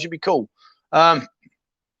yourself, guys. You'll be cool.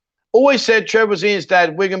 Always said Trevor was Ian's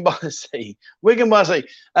dad, Wigan by the Sea. Wigan by the Sea.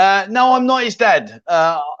 No, I'm not his dad.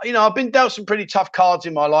 You know, I've been dealt some pretty tough cards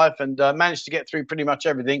in my life and managed to get through pretty much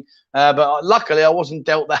everything. But luckily, I wasn't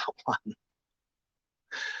dealt that one.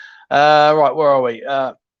 Right, where are we?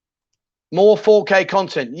 More 4K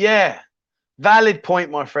content. Yeah, valid point,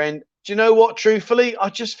 my friend. Do you know what? Truthfully, I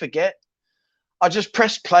just forget. I just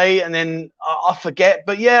press play and then I forget.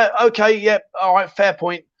 But yeah, okay, yeah, all right, fair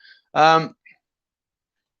point.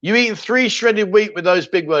 You eating 3 shredded wheat with those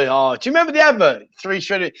big words. Oh, do you remember the advert? 3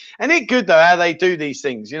 shredded. And it's good though how they do these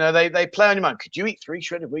things. You know, they play on your mind. Could you eat 3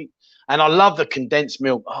 shredded wheat? And I love the condensed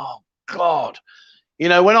milk. Oh God. You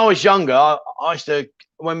know, when I was younger, I used to,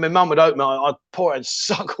 when my mum would open it, I'd pour it and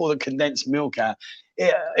suck all the condensed milk out.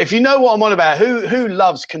 If you know what I'm on about, who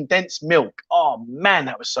loves condensed milk? Oh man,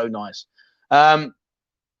 that was so nice.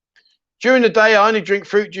 During the day, I only drink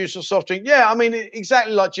fruit juice or soft drink. Yeah, I mean,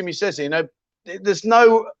 exactly like Jimmy says, you know, there's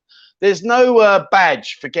no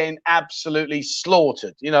badge for getting absolutely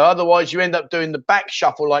slaughtered. You know, otherwise you end up doing the back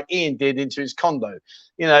shuffle like Ian did into his condo.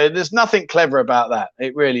 You know, there's nothing clever about that.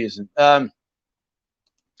 It really isn't.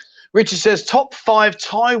 Richard says top 5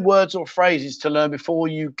 Thai words or phrases to learn before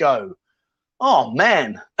you go. Oh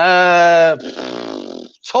man, top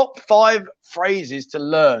 5 phrases to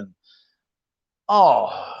learn. Oh,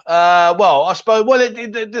 well, I suppose, well,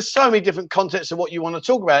 there's so many different contexts of what you want to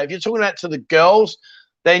talk about. If you're talking about to the girls,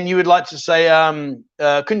 then you would like to say,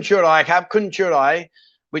 kunchurai kap, kunchurai,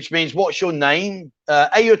 which means what's your name?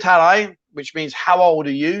 Ayutarai, which means how old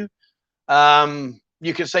are you?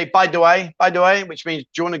 You can say by the way, which means do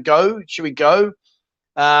you want to go? Should we go?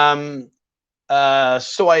 Soy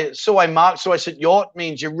mark, soy sit yacht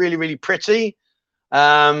means you're really, really pretty.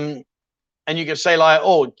 And you can say like,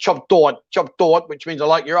 oh, chop dort, which means I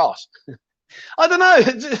like your ass. I don't know.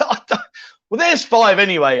 Well, there's 5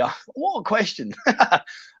 anyway. What a question.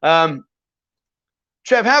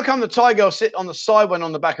 Trev, how come the Thai girls sit on the side when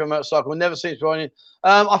on the back of a motorcycle and never seems to be?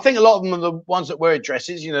 I think a lot of them are the ones that wear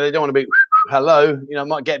dresses. You know, they don't want to be hello. You know,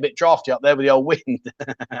 might get a bit drafty up there with the old wind.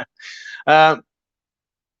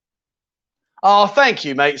 Oh, thank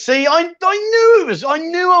you, mate. See, I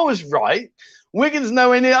knew I was right. Wigan's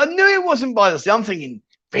nowhere near. I knew it wasn't by the sea. I'm thinking,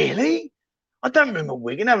 really? I don't remember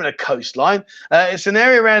Wigan having a coastline. It's an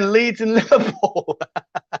area around Leeds and Liverpool.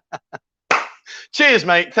 Cheers,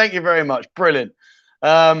 mate. Thank you very much. Brilliant.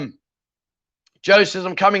 Joe says,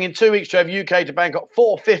 I'm coming in 2 weeks, Trev, UK to Bangkok,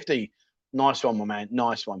 450. Nice one, my man.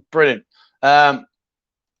 Nice one. Brilliant. Are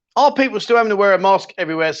people still having to wear a mask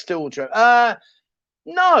everywhere still, Trev?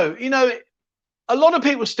 No, you know, a lot of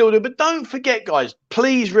people still do, but don't forget, guys,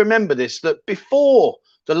 please remember this, that before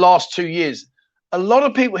the last 2 years, a lot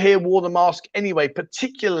of people here wore the mask anyway,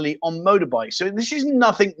 particularly on motorbikes. So this is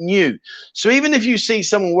nothing new. So even if you see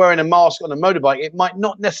someone wearing a mask on a motorbike, it might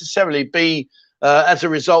not necessarily be as a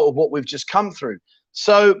result of what we've just come through.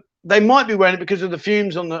 So they might be wearing it because of the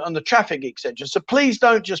fumes on the traffic, etc. So please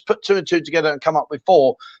don't just put 2 and 2 together and come up with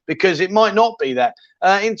 4, because it might not be that.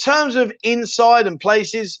 In terms of inside and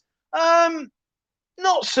places,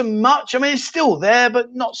 not so much. I mean, it's still there,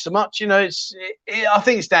 but not so much. You know, I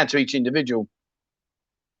think it's down to each individual.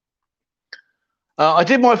 I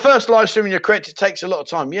did my first live stream, and you're correct, it takes a lot of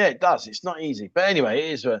time. Yeah, it does. It's not easy. But anyway, it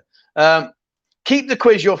is. Keep the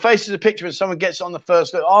quiz. Your face is a picture when someone gets on the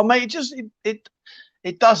first look. Oh, mate,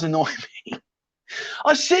 it does annoy me.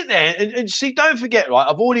 I sit there and see, don't forget,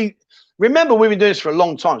 right, remember, we've been doing this for a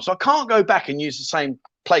long time, so I can't go back and use the same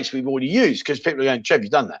place we've already used, because people are going, Trev,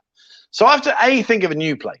 you've done that. So I have to, think of a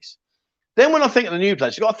new place. Then when I think of the new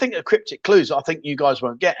place, I've got to think of cryptic clues that I think you guys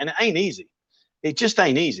won't get, and it ain't easy. It just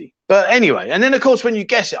ain't easy. But anyway, and then, of course, when you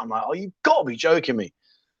guess it, I'm like, oh, you've got to be joking me.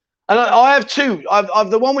 And I have 2. I've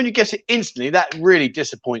the one when you guess it instantly, that really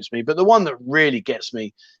disappoints me. But the one that really gets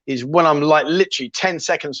me is when I'm like literally 10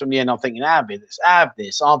 seconds from the end, I'm thinking, have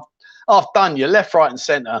this. I've done you left, right, and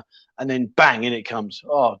centre, and then bang, in it comes.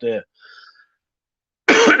 Oh dear.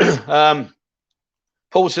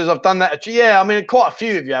 Paul says, I've done that. Yeah, I mean, quite a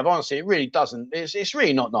few of you have, honestly. It really doesn't. It's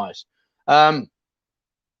really not nice.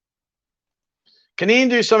 Can Ian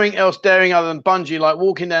do something else daring other than bungee, like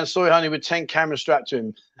walking down soy honey with 10 cameras strapped to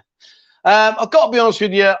him? I've got to be honest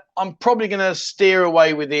with you. I'm probably going to steer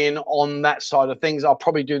away with Ian on that side of things. I'll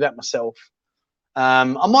probably do that myself. I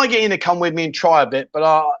might get Ian to come with me and try a bit, but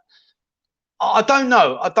I don't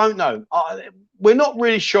know. I don't know. We're not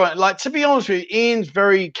really sure. Like, to be honest with you, Ian's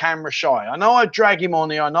very camera shy. I know I drag him on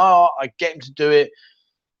here. I know I get him to do it.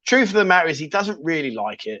 Truth of the matter is he doesn't really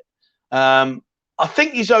like it. I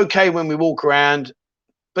think he's okay when we walk around,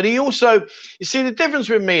 but he also, you see, the difference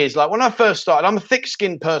with me is, like, when I first started, I'm a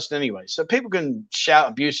thick-skinned person anyway, so people can shout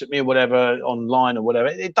abuse at me or whatever online or whatever.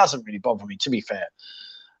 It doesn't really bother me, to be fair.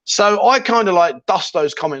 So I kind of like dust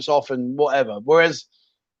those comments off and whatever, whereas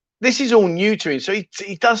this is all new to him, so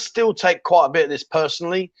he does still take quite a bit of this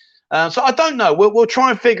personally. So I don't know. We'll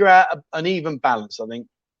try and figure out an even balance, I think.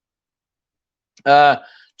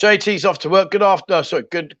 JT's off to work. Good after. Sorry.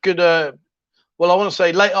 Good. Well, I want to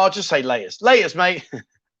say late. I'll just say latest. Latest, mate.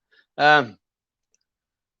 Funny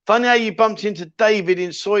how you bumped into David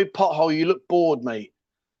in soy pothole. You look bored, mate.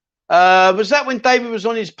 Was that when David was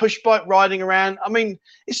on his push bike riding around? I mean,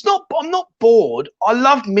 it's not. I'm not bored. I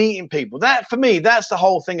love meeting people. That, for me, that's the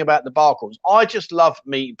whole thing about the bar calls. I just love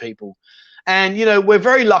meeting people, and you know, we're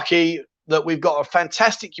very lucky that we've got a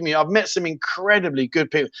fantastic community. I've met some incredibly good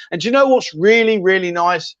people, and do you know what's really, really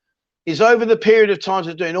nice? Is over the period of times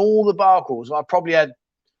of doing all the bar calls, I probably had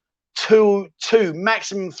two,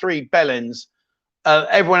 maximum 3 bell-ends.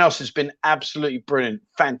 Everyone else has been absolutely brilliant,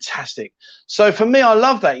 fantastic. So for me, I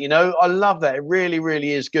love that. You know, I love that. It really,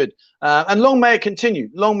 really is good. And long may it continue.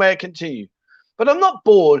 Long may it continue. But I'm not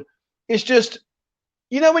bored. It's just,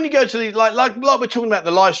 you know, when you go to the like we're talking about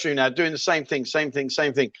the live stream now, doing the same thing.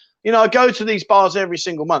 You know, I go to these bars every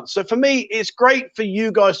single month. So for me, it's great for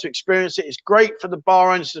you guys to experience it. It's great for the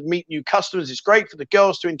bar owners to meet new customers. It's great for the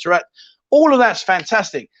girls to interact. All of that's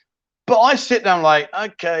fantastic. But I sit down like,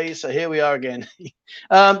 okay, so here we are again.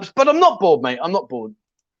 But I'm not bored, mate. I'm not bored.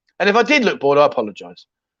 And if I did look bored, I apologize.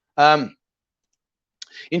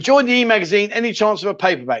 Enjoyed the e-magazine. Any chance of a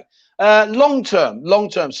paperback? Long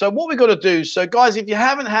term. So what we've got to do, so guys, if you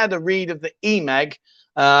haven't had a read of the e-mag,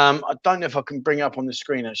 I don't know if I can bring it up on the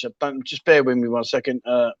screen, actually. Just bear with me 1 second.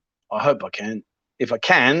 I hope I can. If I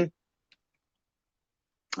can.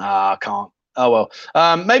 I can't. Oh well.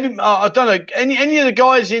 Maybe I don't know. Any of the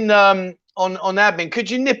guys in on admin,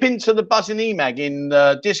 could you nip into the Buzzing eMag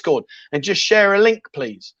in Discord and just share a link,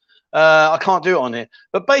 please? I can't do it on here.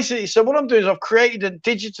 But basically, so what I'm doing is I've created a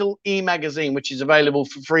digital e-magazine which is available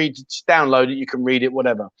for free to download it. You can read it,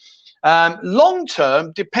 whatever. Long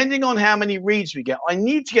term, depending on how many reads we get, I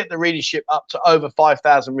need to get the readership up to over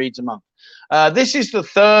 5,000 reads a month. This is the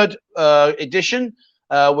 3rd edition.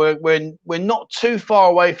 We're not too far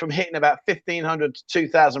away from hitting about 1,500 to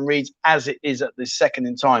 2,000 reads as it is at this second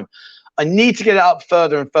in time. I need to get it up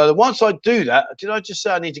further and further. Once I do that, did I just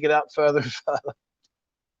say I need to get it up further and further?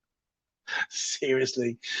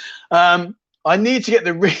 Seriously. I need to get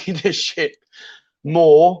the readership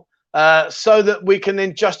more so that we can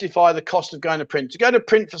then justify the cost of going to print. To go to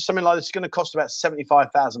print for something like this is going to cost about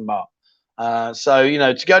 75,000 baht. So, you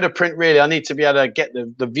know, to go to print, really, I need to be able to get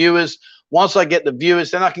the viewers. Once I get the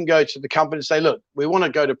viewers, then I can go to the company and say, look, we want to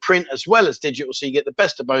go to print as well as digital, so you get the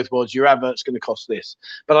best of both worlds. Your advert's going to cost this,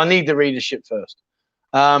 but I need the readership first.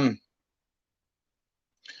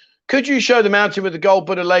 Could you show the mountain with the gold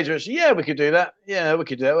Buddha laser? Yeah, we could do that. Yeah, we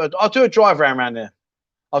could do that. I'll do a drive around there.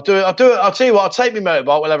 I'll do it. I'll tell you what, I'll take my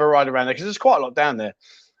motorbike. We'll have a ride around there because there's quite a lot down there.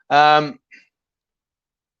 Right,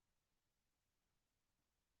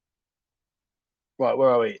 where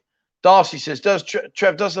are we? Darcy says,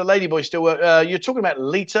 Trev, does the Ladyboy still work? You're talking about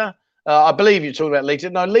Lita. I believe you're talking about Lita.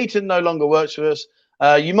 No, Lita no longer works for us.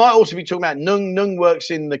 You might also be talking about Nung. Nung works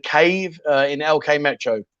in the cave in LK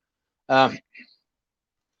Metro.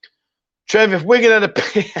 Trev, if Wigan had a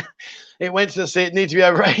it went to the sea, it needs to be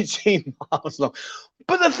over 18 miles long.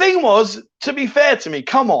 But the thing was, to be fair to me,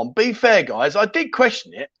 come on, be fair, guys. I did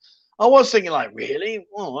question it. I was thinking, like, really?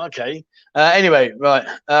 Oh, okay. Anyway, right.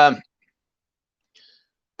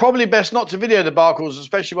 Probably best not to video the bar calls,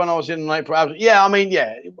 especially when I was in April. Yeah, I mean,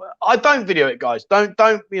 yeah, I don't video it, guys. Don't,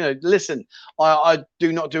 you know, listen, I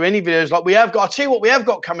do not do any videos like we have got. I'll tell you what we have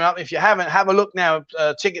got coming up. If you haven't, have a look now.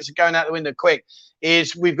 Tickets are going out the window quick.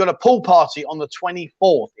 We've got a pool party on the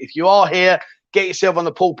 24th. If you are here, get yourself on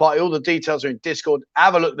the pool party. All the details are in Discord.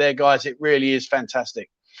 Have a look there, guys. It really is fantastic.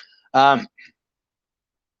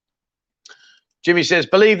 Jimmy says,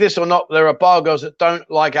 believe this or not, there are bar girls that don't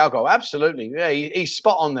like alcohol. Absolutely. Yeah, he's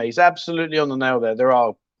spot on there. He's absolutely on the nail there. There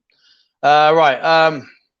are. Right.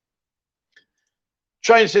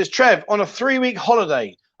 Trainer says, Trev, on a 3-week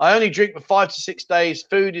holiday, I only drink for 5 to 6 days.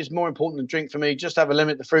 Food is more important than drink for me. Just have a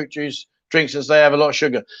limit to fruit juice drinks as they have a lot of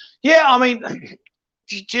sugar. Yeah, I mean,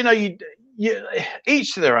 do you know, you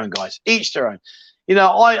each to their own, guys. Each their own. You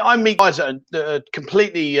know, I meet guys that are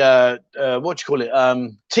completely what do you call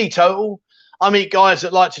it? Teetotal. I meet guys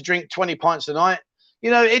that like to drink 20 pints a night. You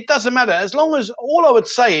know, it doesn't matter as long as all I would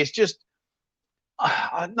say is just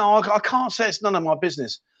no, I can't say it's none of my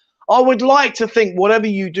business. I would like to think whatever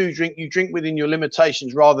you do drink, you drink within your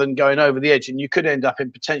limitations rather than going over the edge, and you could end up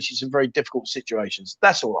in potentially some very difficult situations.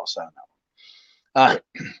 That's all I'll say on that one.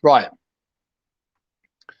 Right.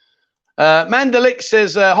 Mandalik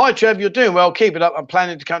says, hi, Trev, you're doing well. Keep it up. I'm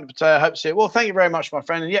planning to come to Pattaya. Hope to see it. Well, thank you very much, my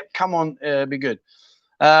friend. And yep, come on, be good.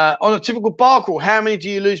 On a typical bar crawl, how many do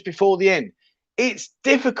you lose before the end? It's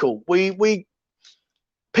difficult.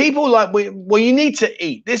 People like well, you need to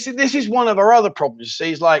eat. This is one of our other problems.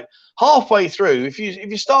 See, it's like halfway through, if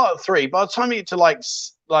you start at 3, by the time you get to like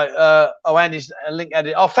oh, Andy's link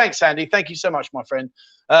added. Oh, thanks, Andy. Thank you so much, my friend.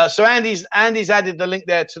 So Andy's added the link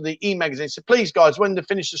there to the e-magazine. So please, guys, when they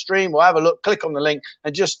finish the stream, we'll have a look. Click on the link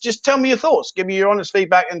and just tell me your thoughts. Give me your honest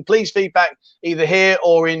feedback, and please feedback either here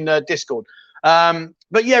or in Discord.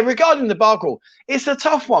 But yeah, regarding the bar crawl, it's a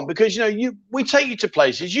tough one because we take you to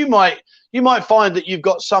places. You might find that you've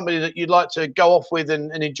got somebody that you'd like to go off with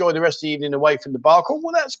and enjoy the rest of the evening away from the bar crawl.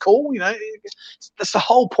 Well, that's cool. That's the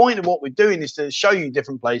whole point of what we're doing, is to show you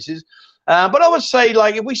different places. But I would say,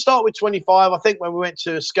 like, if we start with 25, I think when we went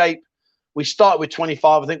to Escape, we started with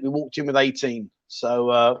 25. I think we walked in with 18.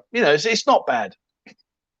 So it's not bad.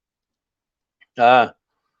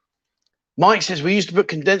 Mike says we used to put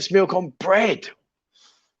condensed milk on bread.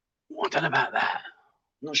 I don't know about that.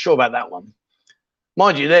 I'm not sure about that one.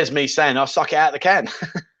 Mind you, there's me saying I'll suck it out of the can.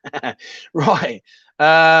 Right.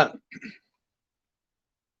 The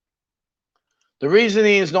reason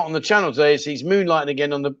Ian's not on the channel today is he's moonlighting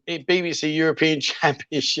again on the BBC European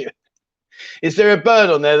Championship. Is there a bird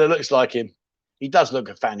on there that looks like him? He does look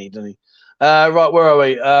a fanny, doesn't he? Right, where are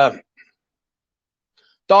we?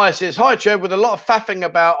 Dyer says, hi, Trev. With a lot of faffing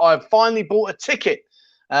about, I've finally bought a ticket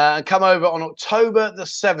and come over on October the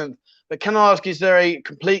 7th. But can I ask, is there a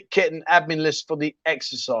complete kit and admin list for the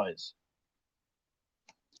exercise?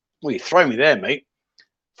 Well, you throw me there, mate.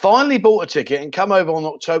 Finally bought a ticket and come over on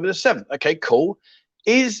October the 7th. Okay, cool.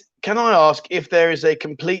 Can I ask if there is a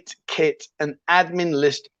complete kit and admin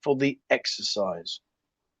list for the exercise?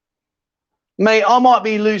 Mate, I might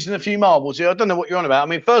be losing a few marbles here. I don't know what you're on about. I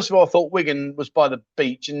mean, first of all, I thought Wigan was by the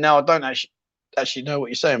beach, and now I don't actually know what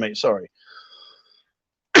you're saying, mate. Sorry.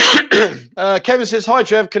 Kevin says, hi,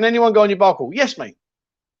 Trev. Can anyone go on your bar crawl? Yes, mate.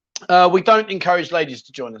 We don't encourage ladies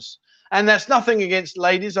to join us. And that's nothing against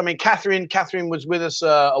ladies. I mean, Catherine was with us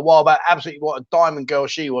a while back. Absolutely what a diamond girl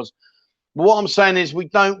she was. But what I'm saying is we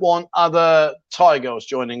don't want other Thai girls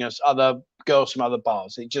joining us, other girls from other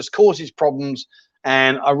bars. It just causes problems,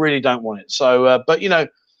 and I really don't want it. So, but,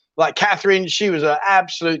 like Catherine, she was an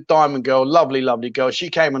absolute diamond girl, lovely, lovely girl. She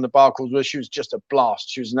came on the bar crawls where she was just a blast.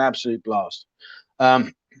 She was an absolute blast.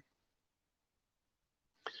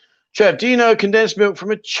 Trev, do you know condensed milk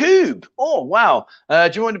from a tube? Oh, wow. Do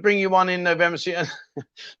you want to bring you one in November?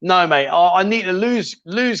 No, mate. I need to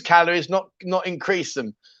lose calories, not increase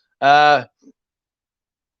them. Right.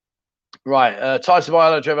 Tyson,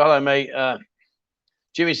 hello, Trevor. Hello, mate.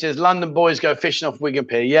 Jimmy says, London boys go fishing off Wigan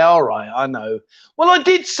Pier. Yeah, all right. I know. Well, I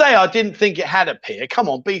did say I didn't think it had a pier. Come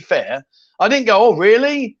on, be fair. I didn't go, oh,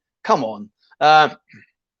 really? Come on.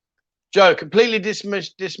 Joe, completely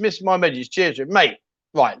dismissed my messages. Cheers, mate.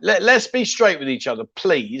 Right, let's be straight with each other,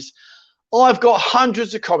 please. I've got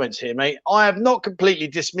hundreds of comments here, mate. I have not completely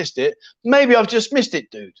dismissed it. Maybe I've just missed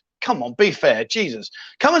it, dude. Come on, be fair. Jesus.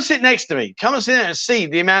 Come and sit next to me. Come and sit there and see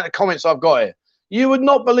the amount of comments I've got here. You would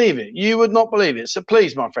not believe it. You would not believe it. So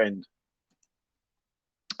please, my friend.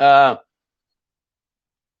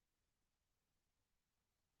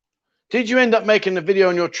 Did you end up making a video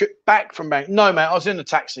on your trip back from Bangkok? No, mate. I was in a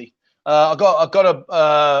taxi. I got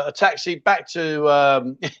a taxi back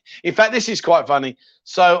to. In fact, this is quite funny.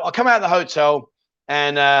 So I come out of the hotel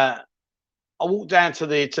and I walk down to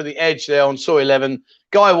the edge there on Soy 11.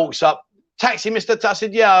 Guy walks up. Taxi, Mister. I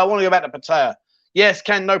said, yeah, I want to go back to Pattaya. Yes,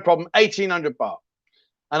 can, no problem. 1,800 baht.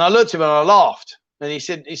 And I looked at him and I laughed. And he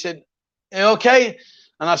said, okay.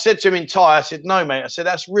 And I said to him in Thai, I said, no, mate. I said,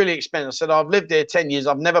 that's really expensive. I said, I've lived here 10 years.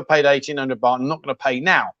 I've never paid 1,800 baht. I'm not going to pay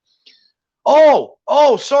now. Oh,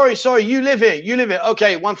 sorry. You live here.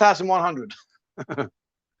 Okay, 1,100.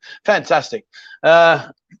 Fantastic.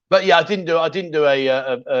 But yeah, I didn't do a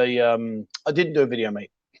video,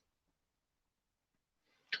 mate.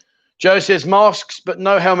 Joe says masks, but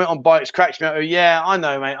no helmet on bikes cracks me up. Yeah, I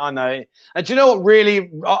know, mate. I know. And do you know what? Really,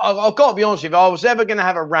 I've got to be honest with you. If I was ever going to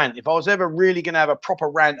have a rant, if I was ever really going to have a proper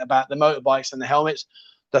rant about the motorbikes and the helmets,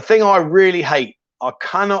 the thing I really hate, I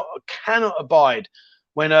cannot abide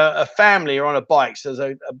when a family are on a bike. So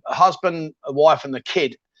there's a husband, a wife, and the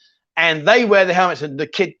kid, and they wear the helmets and the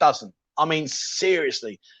kid doesn't. I mean,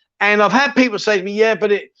 seriously. And I've had people say to me, yeah,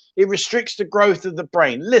 but it restricts the growth of the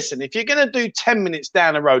brain. Listen, if you're going to do 10 minutes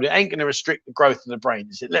down the road, it ain't going to restrict the growth of the brain,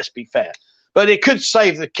 is it? Let's be fair. But it could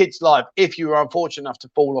save the kid's life if you were unfortunate enough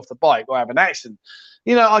to fall off the bike or have an accident.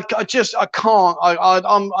 You know, I can't. I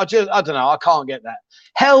don't know. I can't get that.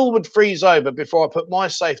 Hell would freeze over before I put my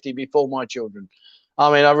safety before my children.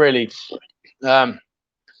 I mean, I really.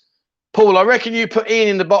 Paul, I reckon you put Ian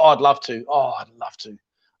in the bottle. I'd love to. Oh, I'd love to.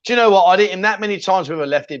 Do you know what? I'd hit him that many times with a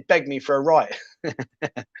left, he'd beg me for a right.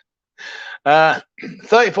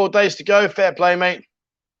 34 days to go. Fair play, mate.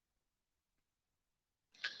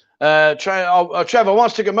 Trevor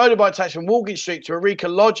once took a motorbike taxi from Walking Street to Eureka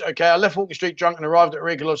Lodge. Okay, I left Walking Street drunk and arrived at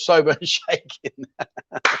Eureka Lodge sober and shaking.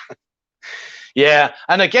 Yeah,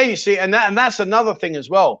 and again, you see, and that's another thing as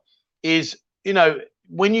well, is, you know,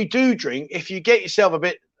 when you do drink, if you get yourself a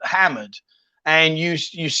bit hammered and you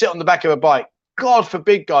sit on the back of a bike, God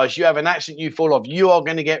forbid, guys, you have an accident, you fall off, you are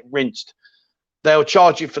going to get rinsed. They'll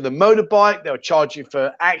charge you for the motorbike. They'll charge you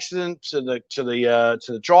for accident to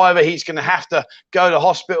the driver. He's going to have to go to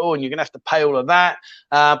hospital, and you're going to have to pay all of that.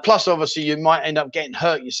 Plus, obviously, you might end up getting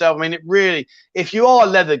hurt yourself. I mean, it really, if you are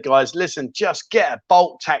leathered, guys, listen, just get a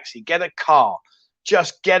Bolt taxi, get a car,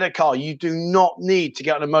 just get a car. You do not need to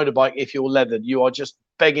get on a motorbike if you're leathered. You are just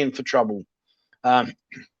begging for trouble.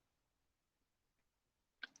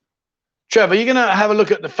 Trevor, you're going to have a look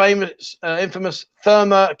at the famous, infamous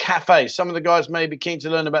Therma Cafe. Some of the guys may be keen to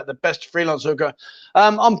learn about the best freelance hooker.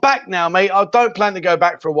 I'm back now, mate. I don't plan to go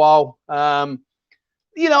back for a while.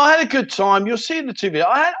 You know, I had a good time. You'll see in the two videos.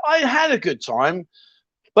 I had a good time.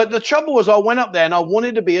 But the trouble was I went up there and I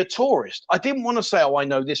wanted to be a tourist. I didn't want to say, oh, I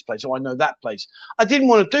know this place, oh, I know that place. I didn't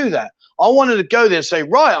want to do that. I wanted to go there and say,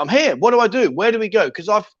 right, I'm here. What do I do? Where do we go? Because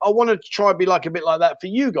I wanted to try and be like a bit like that for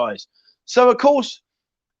you guys. So, of course,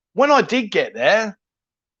 when I did get there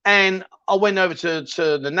and I went over to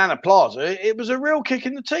the Nana Plaza, it was a real kick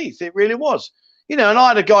in the teeth. It really was. You know, and I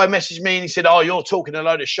had a guy message me and he said, oh, you're talking a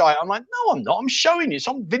load of shite. I'm like, no, I'm not. I'm showing you. It's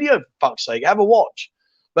on video, for fuck's sake. Have a watch.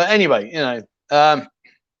 But anyway, you know.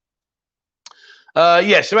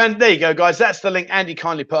 Yeah, so there you go, guys. That's the link Andy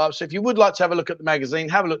kindly put up. So if you would like to have a look at the magazine,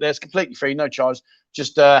 have a look there. It's completely free, no charge.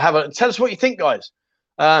 Just have a tell us what you think, guys.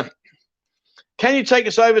 Can you take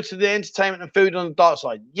us over to the entertainment and food on the dark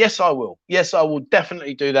side? Yes, I will. Yes, I will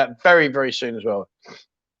definitely do that very, very soon as well.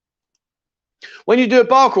 When you do a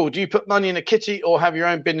bar crawl, do you put money in a kitty or have your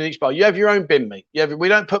own bin in each bar? You have your own bin, mate. We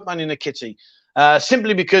don't put money in a kitty.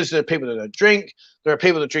 Simply because there are people that don't drink. There are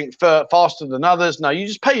people that drink faster than others. No, you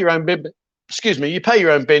just pay your own bin. Excuse me, you pay your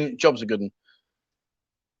own bin. Job's a good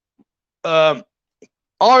one.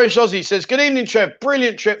 Irish Aussie says, good evening, Trev.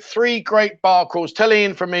 Brilliant trip. 3 great bar crawls. Tell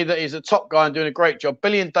Ian from me that he's a top guy and doing a great job.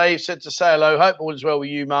 Billy and Dave said to say hello. Hope all is well with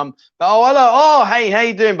you, Mum. Oh, hello. Oh, hey, how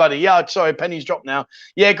you doing, buddy? Yeah, sorry, penny's dropped now.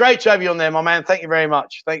 Yeah, great to have you on there, my man. Thank you very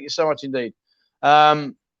much. Thank you so much indeed.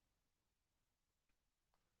 The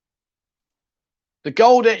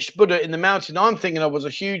gold-etched Buddha in the mountain I'm thinking of was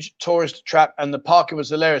a huge tourist trap and the parking was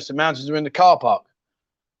hilarious. The mountains were in the car park.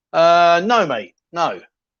 No, mate, no.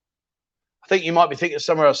 I think you might be thinking of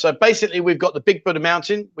somewhere else. So basically, we've got the Big Buddha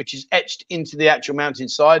Mountain, which is etched into the actual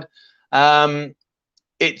mountainside.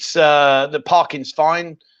 It's the parking's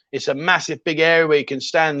fine. It's a massive big area where you can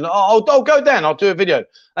stand. I'll go down. I'll do a video.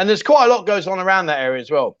 And there's quite a lot goes on around that area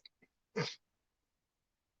as well.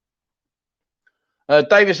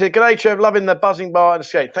 David said, "G'day, Trev. Loving the buzzing bar and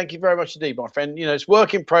escape. Thank you very much indeed, my friend. You know, it's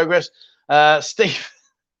work in progress." Steve,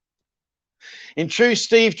 in true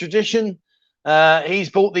Steve tradition, he's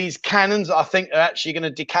bought these cannons that I think are actually going to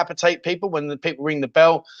decapitate people when the people ring the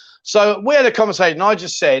bell. So we had a conversation. I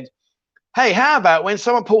just said, hey, how about when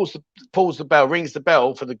someone pulls the bell, rings the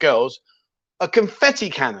bell for the girls, a confetti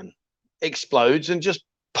cannon explodes and just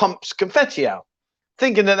pumps confetti out,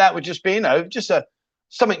 thinking that would just be, you know, just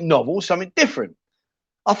something novel, something different.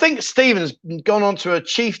 I think Stephen's gone on to a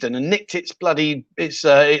chieftain and nicked its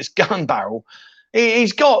gun barrel.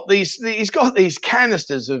 He's got these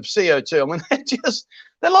canisters of CO2. I mean,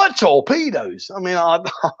 they're like torpedoes. I mean,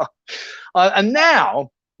 and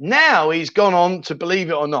now he's gone on to,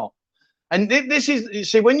 believe it or not. And this is, you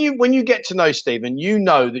see, when you get to know Stephen, you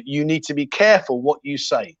know that you need to be careful what you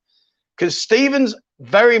say, because Stephen's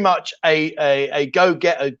very much a go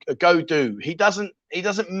get, a go do. He doesn't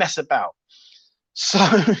mess about. So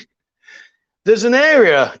There's an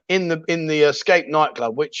area in the Escape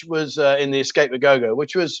nightclub, which was in the Escape a Go-Go,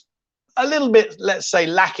 which was a little bit, let's say,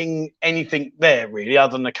 lacking anything there really,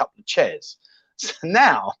 other than a couple of chairs. So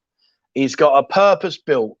now he's got a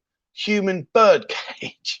purpose-built human bird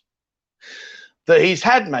cage that he's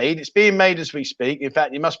had made. It's being made as we speak. In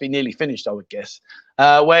fact, it must be nearly finished, I would guess.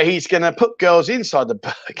 Where he's going to put girls inside the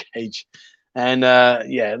bird cage, and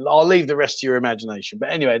yeah, I'll leave the rest to your imagination. But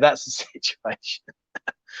anyway, that's the situation.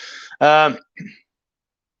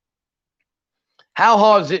 How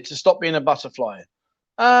hard is it to stop being a butterfly?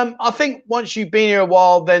 I think once you've been here a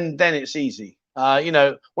while, then it's easy. You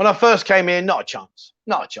know, when I first came here, not a chance,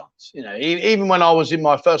 not a chance. You know, even when I was in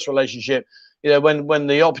my first relationship, you know, when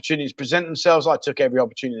the opportunities present themselves, I took every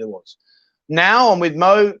opportunity there was. Now I'm with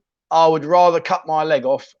Mo, I would rather cut my leg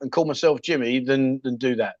off and call myself Jimmy than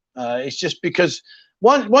do that. It's just because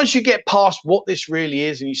once you get past what this really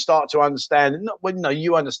is and you start to understand, well, no,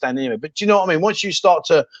 you understand anyway, but do you know what I mean? Once you start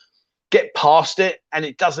to get past it and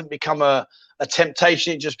it doesn't become a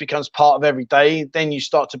temptation, it just becomes part of every day, then you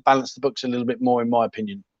start to balance the books a little bit more, in my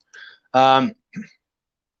opinion.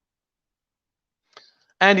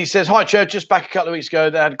 Andy says, hi, Trev, just back a couple of weeks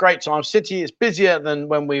ago. They had a great time. City is busier than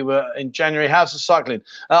when we were in January. How's the cycling?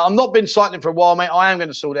 I've not been cycling for a while, mate. I am going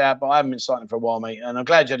to sort it out, but I haven't been cycling for a while, mate. And I'm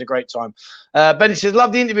glad you had a great time. Benny says,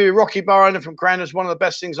 love the interview with Rocky, bar owner from Crowners. One of the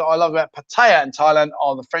best things that I love about Pattaya and Thailand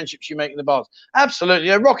are the friendships you make in the bars. Absolutely.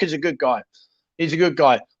 Yeah, Rocky's a good guy. He's a good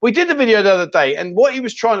guy. We did the video the other day, and what he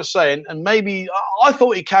was trying to say, and maybe I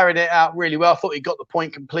thought he carried it out really well. I thought he got the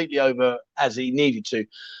point completely over as he needed to.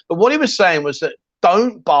 But what he was saying was that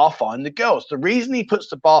don't bar fine the girls. The reason he puts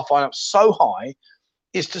the bar fine up so high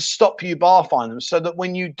is to stop you bar fine them, so that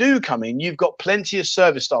when you do come in, you've got plenty of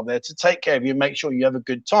service staff there to take care of you and make sure you have a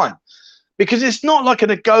good time. Because it's not like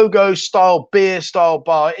a go-go style, beer style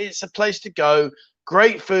bar. It's a place to go.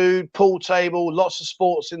 Great food, pool table, lots of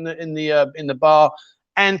sports in the bar,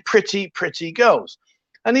 and pretty girls.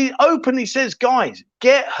 And he openly says, guys,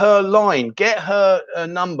 get her line, get her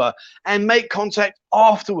number, and make contact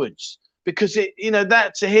afterwards. Because it, you know,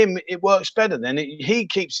 that to him it works better. Then he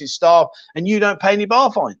keeps his staff, and you don't pay any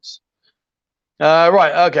bar fines.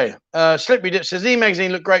 Right, okay. Slippery Dip says,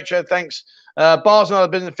 E-Magazine look great, Trev. Thanks. Bars and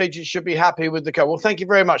other business features should be happy with the cover. Well, thank you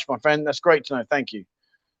very much, my friend. That's great to know. Thank you.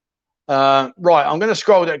 Right, I'm going to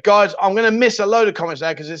scroll there, guys. I'm going to miss a load of comments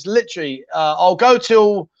now because it's literally. I'll go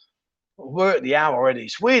till we're at the hour already.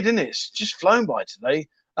 It's weird, isn't it? It's just flown by today.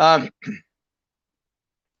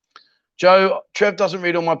 Joe, Trev doesn't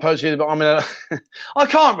read all my posts either, but I'm gonna. I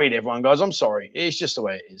can't read everyone, guys. I'm sorry. It's just the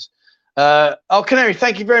way it is. Oh, Canary,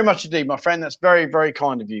 thank you very much indeed, my friend. That's very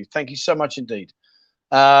kind of you. Thank you so much indeed.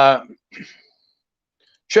 Trev,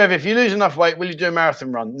 if you lose enough weight, will you do a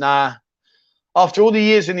marathon run? Nah. After all the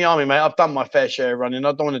years in the army, mate, I've done my fair share of running.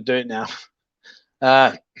 I don't want to do it now.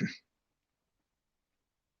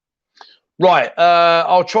 Right.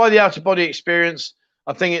 I'll try the outer body experience.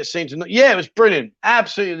 I think it seemed to. Yeah, it was brilliant.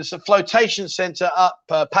 Absolutely. There's a flotation center up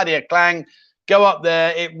Padea Klang. Go up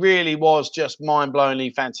there. It really was just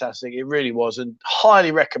mind-blowingly fantastic. It really was, and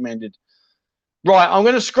highly recommended. Right. I'm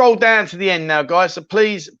going to scroll down to the end now, guys. So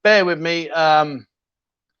please bear with me.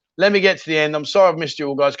 Let me get to the end. I'm sorry I've missed you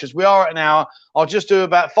all, guys, because we are at an hour. I'll just do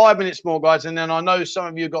about 5 minutes more, guys, and then I know some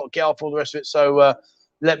of you got to get off all the rest of it. So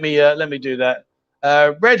let me do that.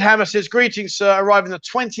 Red Hammer says, greetings, sir. Arriving the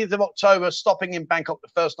 20th of October, stopping in Bangkok the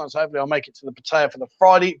first night. So hopefully I'll make it to the Pattaya for the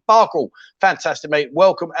Friday bar crawl. Fantastic, mate.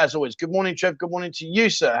 Welcome as always. Good morning, Trev. Good morning to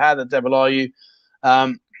you, sir. How the devil are you?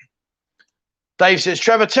 Dave says,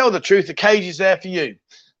 Trevor, tell the truth. The cage is there for you.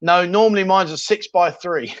 No, normally mine's a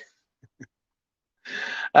 6x3.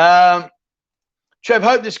 Trev,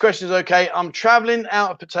 hope this question is okay. I'm traveling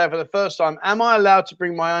out of Pattaya for the first time. Am I allowed to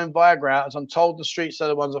bring my own Viagra out, as I'm told the street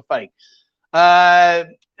seller ones are fake? I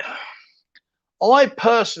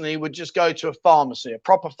personally would just go to a pharmacy, a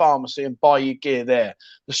proper pharmacy, and buy your gear there.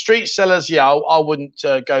 The street sellers, yeah, I wouldn't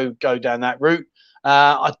go down that route.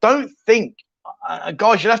 I don't think,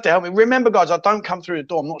 guys, you'll have to help me. Remember, guys, I don't come through the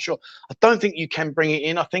door. I'm not sure. I don't think you can bring it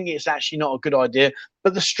in. I think it's actually not a good idea.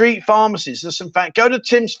 But the street pharmacies, there's some fact. Go to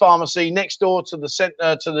Tim's Pharmacy next door to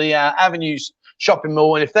the Avenues shopping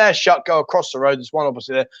mall, and if they're shut, go across the road. There's one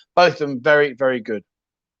obviously there. Both of them very good.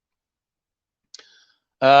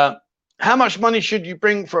 How much money should you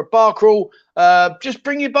bring for a bar crawl? Just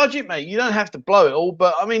bring your budget, mate. You don't have to blow it all,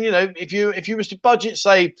 but I mean, you know, if you was to budget,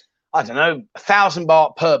 say, I don't know, 1,000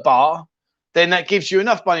 baht per bar, then that gives you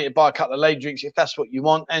enough money to buy a couple of lady drinks if that's what you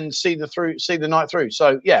want, and see the night through.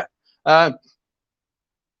 So yeah.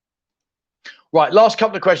 Right, last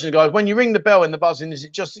couple of questions, guys. When you ring the bell in the buzzing, is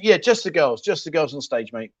it just the girls on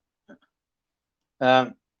stage, mate?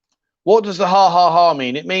 What does the ha ha ha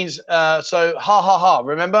mean? It means so ha ha ha.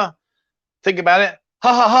 Remember? Think about it.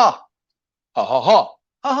 Ha ha ha. Ha ha ha.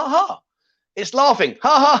 Ha ha ha. It's laughing.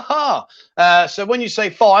 Ha ha ha. So when you say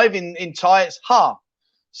 5 in Thai, it's ha.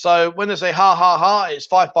 So when they say ha ha ha, it's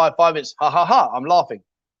 555. It's ha ha ha. I'm laughing.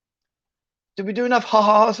 Did we do enough ha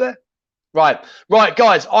ha ha's there? Right, right,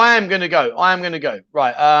 guys. I am going to go. I am going to go.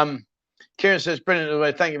 Right. Kieran says,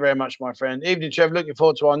 brilliant. Thank you very much, my friend. Evening, Trev. Looking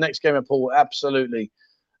forward to our next game of pool. Absolutely.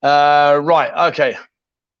 Right. Okay.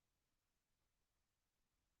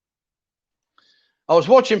 I was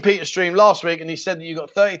watching Peter's stream last week, and he said that you got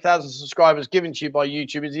 30,000 subscribers given to you by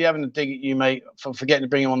YouTube. Is he having a dig at you, mate, for forgetting to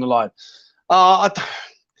bring him on the live? I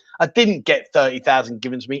didn't get 30,000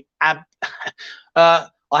 given to me. I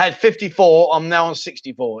had 54. I'm now on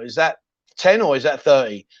 64. Is that 10 or is that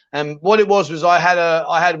 30? And what it was I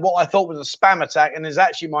had what I thought was a spam attack, and there's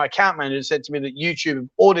actually my account manager said to me that YouTube have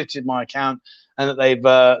audited my account and that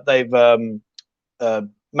they've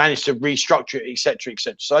managed to restructure it, etc.,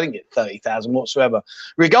 etc. So I didn't get 30,000 whatsoever.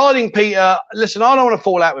 Regarding Peter, listen, I don't want to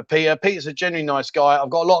fall out with Peter. Peter's a genuinely nice guy. I've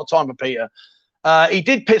got a lot of time for Peter. He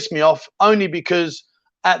did piss me off only because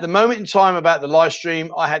at the moment in time about the live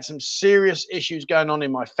stream, I had some serious issues going on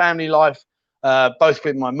in my family life, both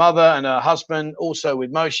with my mother and her husband. Also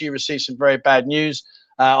with Mo, she received some very bad news.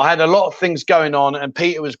 I had a lot of things going on, and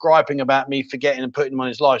Peter was griping about me forgetting and putting him on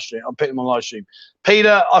his live stream. I'm putting him on live stream.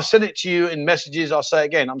 Peter, I've said it to you in messages. I'll say it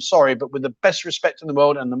again. I'm sorry, but with the best respect in the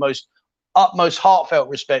world and the utmost heartfelt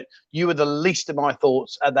respect, you were the least of my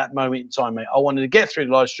thoughts at that moment in time, mate. I wanted to get through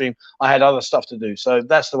the live stream. I had other stuff to do. So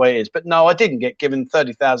that's the way it is. But no, I didn't get given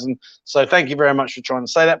 30,000. So thank you very much for trying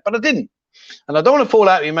to say that. But I didn't. And I don't want to fall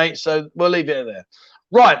out with you, mate. So we'll leave it there.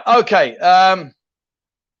 Right. Okay.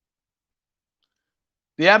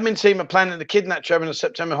 The admin team are planning to kidnap Trevor in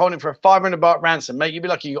September, holding for a 500 baht ransom. Mate, you'd be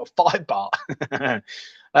lucky you got 5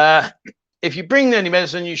 baht. If you bring any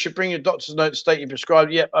medicine, you should bring your doctor's note to state you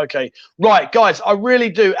prescribed. Yep, okay. Right, guys, I really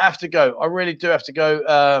do have to go. I really do have to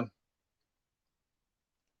go.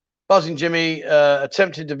 Buzzing Jimmy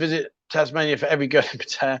attempted to visit Tasmania for every girl in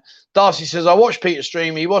Pattaya. Darcy says, I watched Peter's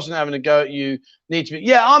stream. He wasn't having a go at you. Need to be.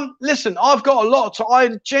 Yeah, listen, I've got a lot of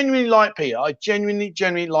time. I genuinely like Peter. I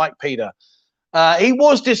genuinely like Peter. He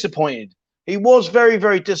was disappointed. He was very,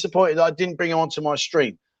 very disappointed that I didn't bring him onto my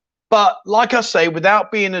stream. But like I say,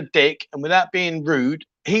 without being a dick and without being rude,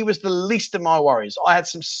 he was the least of my worries. I had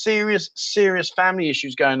some serious family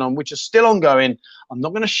issues going on, which are still ongoing. I'm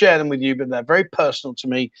not going to share them with you, but they're very personal to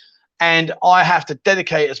me. And I have to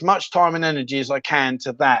dedicate as much time and energy as I can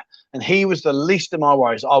to that. And he was the least of my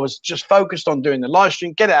worries. I was just focused on doing the live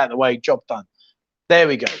stream, get it out of the way, job done. There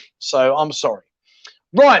we go. So I'm sorry.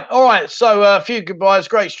 Right, all right, so a few goodbyes.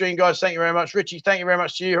 Great stream, guys. Thank you very much. Richie, thank you very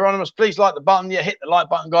much to you. Hieronymus, please like the button. Yeah, hit the like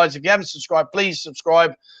button, guys. If you haven't subscribed, please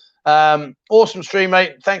subscribe. Awesome stream,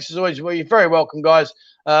 mate. Thanks as always. Well, you're very welcome, guys.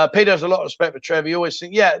 Peter has a lot of respect for Trevor. You always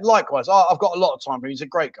think, yeah, likewise. I've got a lot of time for him. He's a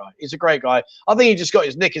great guy. He's a great guy. I think he just got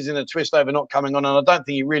his knickers in a twist over not coming on, and I don't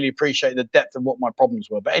think he really appreciated the depth of what my problems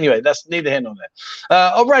were. But anyway, that's neither here nor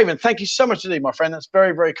there. Raven, thank you so much indeed, my friend. That's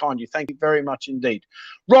very, very kind of you. Thank you very much indeed.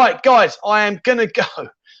 Right, guys, I am going to go.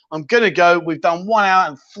 I'm going to go. We've done 1 hour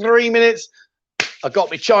and 3 minutes. I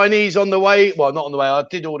got my Chinese on the way. Well, not on the way. I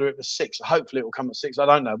did order it for 6. Hopefully it will come at 6. I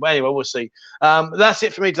don't know. But anyway, we'll see. That's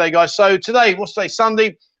it for me today, guys. So today, what's today?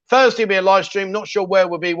 Sunday. Thursday will be a live stream. Not sure where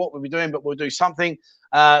we'll be, what we'll be doing, but we'll do something.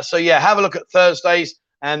 So, yeah, have a look at Thursdays.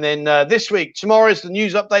 And then this week, tomorrow is the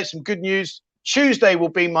news update, some good news. Tuesday will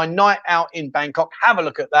be my night out in Bangkok. Have a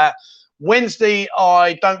look at that. Wednesday,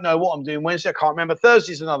 I don't know what I'm doing Wednesday. I can't remember.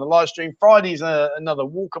 Thursday's another live stream. Friday's another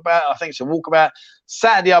walkabout. I think it's a walkabout.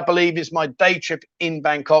 Saturday, I believe, is my day trip in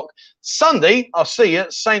Bangkok. Sunday, I'll see you at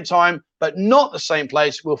the same time, but not the same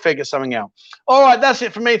place. We'll figure something out. All right, that's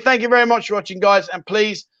it for me. Thank you very much for watching, guys. And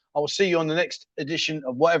please, I will see you on the next edition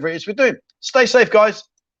of whatever it is we're doing. Stay safe, guys.